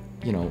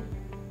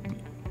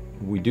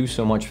 we do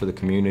so much for the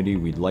community,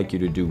 we'd like you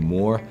to do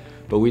more,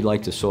 but we'd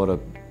like to sort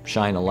of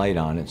shine a light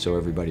on it so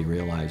everybody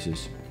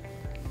realizes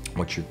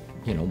what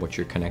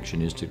your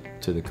connection is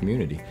to the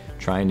community.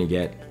 Trying to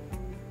get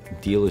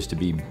dealers to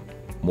be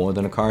more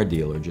than a car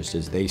dealer, just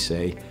as they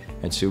say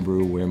at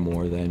Subaru, we're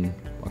more than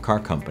a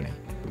car company.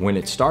 When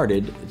it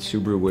started,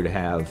 Subaru would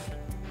have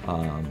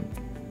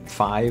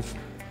 5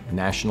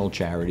 national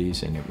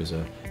charities, and it was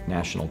a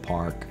national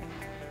park,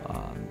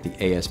 the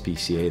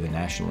ASPCA, the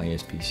National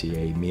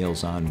ASPCA,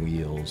 Meals on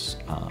Wheels,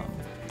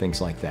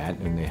 things like that,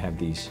 and they have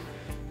these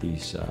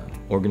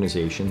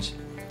organizations.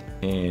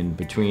 And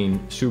between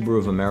Subaru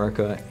of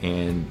America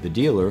and the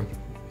dealer,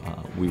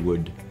 we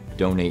would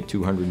donate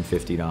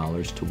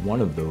 $250 to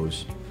one of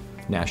those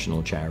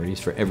national charities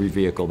for every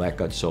vehicle that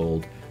got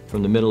sold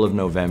from the middle of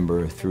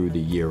November through the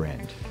year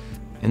end.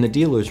 And the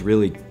dealers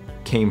really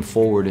came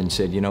forward and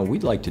said,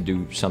 we'd like to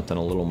do something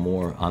a little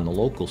more on the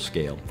local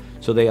scale.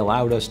 So they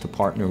allowed us to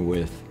partner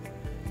with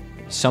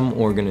some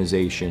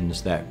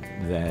organizations that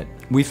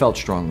we felt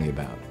strongly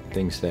about,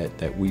 things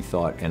that we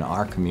thought in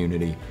our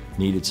community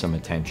needed some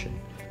attention.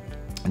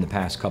 In the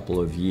past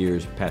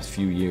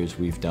few years,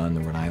 we've done the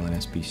Rhode Island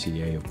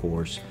SPCA, of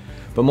course.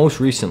 But most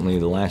recently,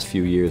 the last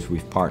few years,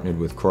 we've partnered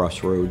with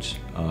Crossroads,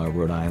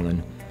 Rhode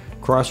Island.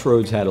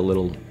 Crossroads had a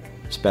little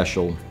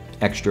special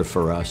extra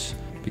for us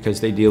because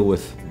they deal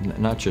with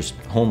not just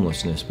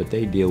homelessness, but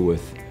they deal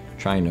with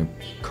trying to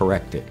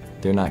correct it.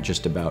 They're not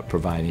just about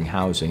providing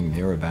housing,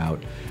 they're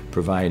about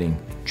providing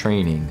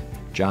training,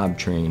 job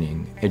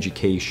training,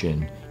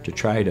 education, to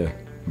try to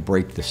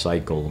break the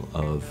cycle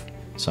of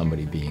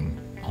somebody being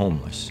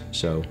homeless.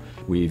 So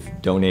we've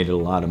donated a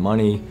lot of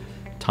money,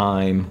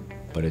 time,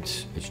 but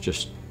it's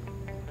just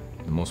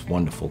the most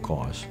wonderful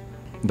cause.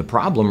 The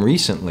problem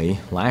recently,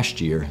 last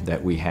year,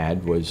 that we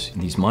had was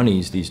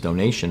these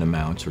donation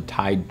amounts are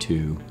tied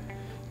to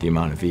the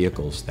amount of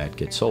vehicles that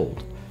get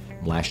sold.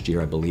 Last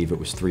year, I believe it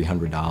was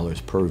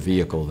 $300 per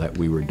vehicle that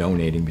we were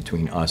donating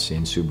between us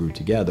and Subaru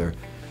together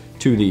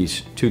to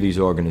these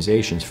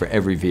organizations for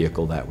every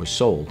vehicle that was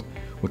sold,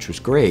 which was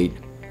great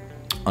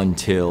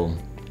until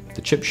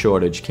the chip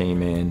shortage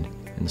came in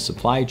and the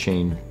supply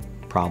chain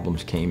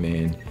problems came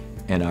in,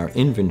 and our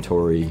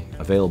inventory,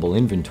 available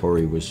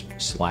inventory, was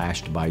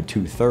slashed by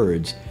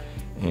 2/3,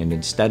 and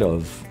instead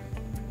of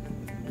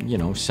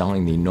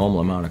selling the normal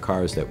amount of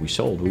cars that we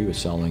sold, we were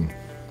selling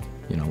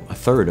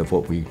 1/3 of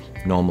what we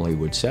normally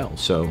would sell.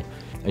 So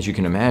as you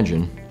can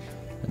imagine,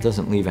 it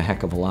doesn't leave a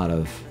heck of a lot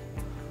of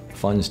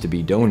funds to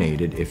be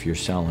donated if you're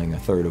selling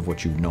 1/3 of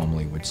what you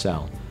normally would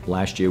sell.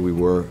 Last year we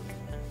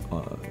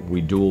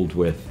dueled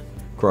with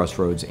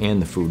Crossroads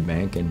and the food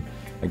bank, and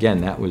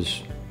again, that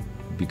was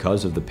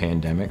because of the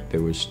pandemic.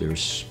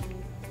 There's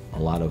a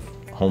lot of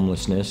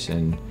homelessness,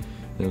 and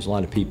there was a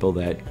lot of people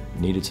that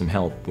needed some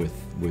help with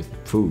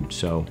food.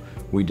 So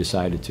we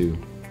decided to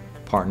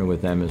partner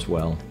with them as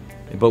well.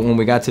 But when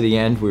we got to the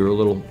end, we were a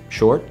little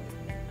short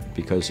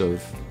because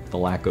of the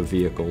lack of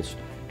vehicles,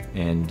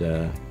 and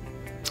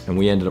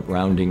we ended up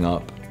rounding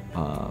up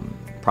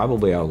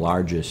probably our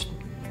largest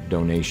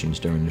donations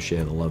during the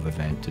Share the Love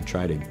event to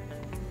try to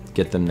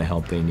get them the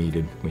help they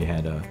needed. We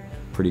had a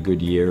pretty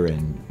good year,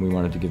 and we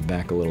wanted to give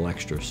back a little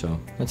extra. So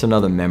that's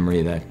another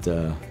memory that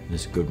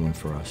is a good one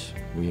for us.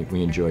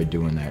 We enjoyed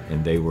doing that,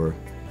 and they were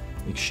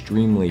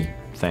extremely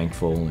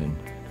thankful and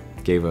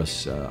gave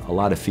us a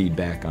lot of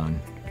feedback on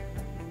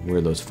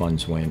where those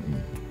funds went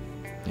and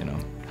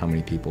how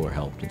many people were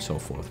helped and so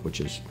forth,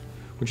 which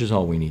is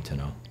all we need to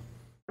know.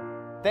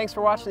 Thanks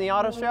for watching the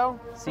Auto Show.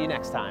 See you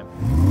next time.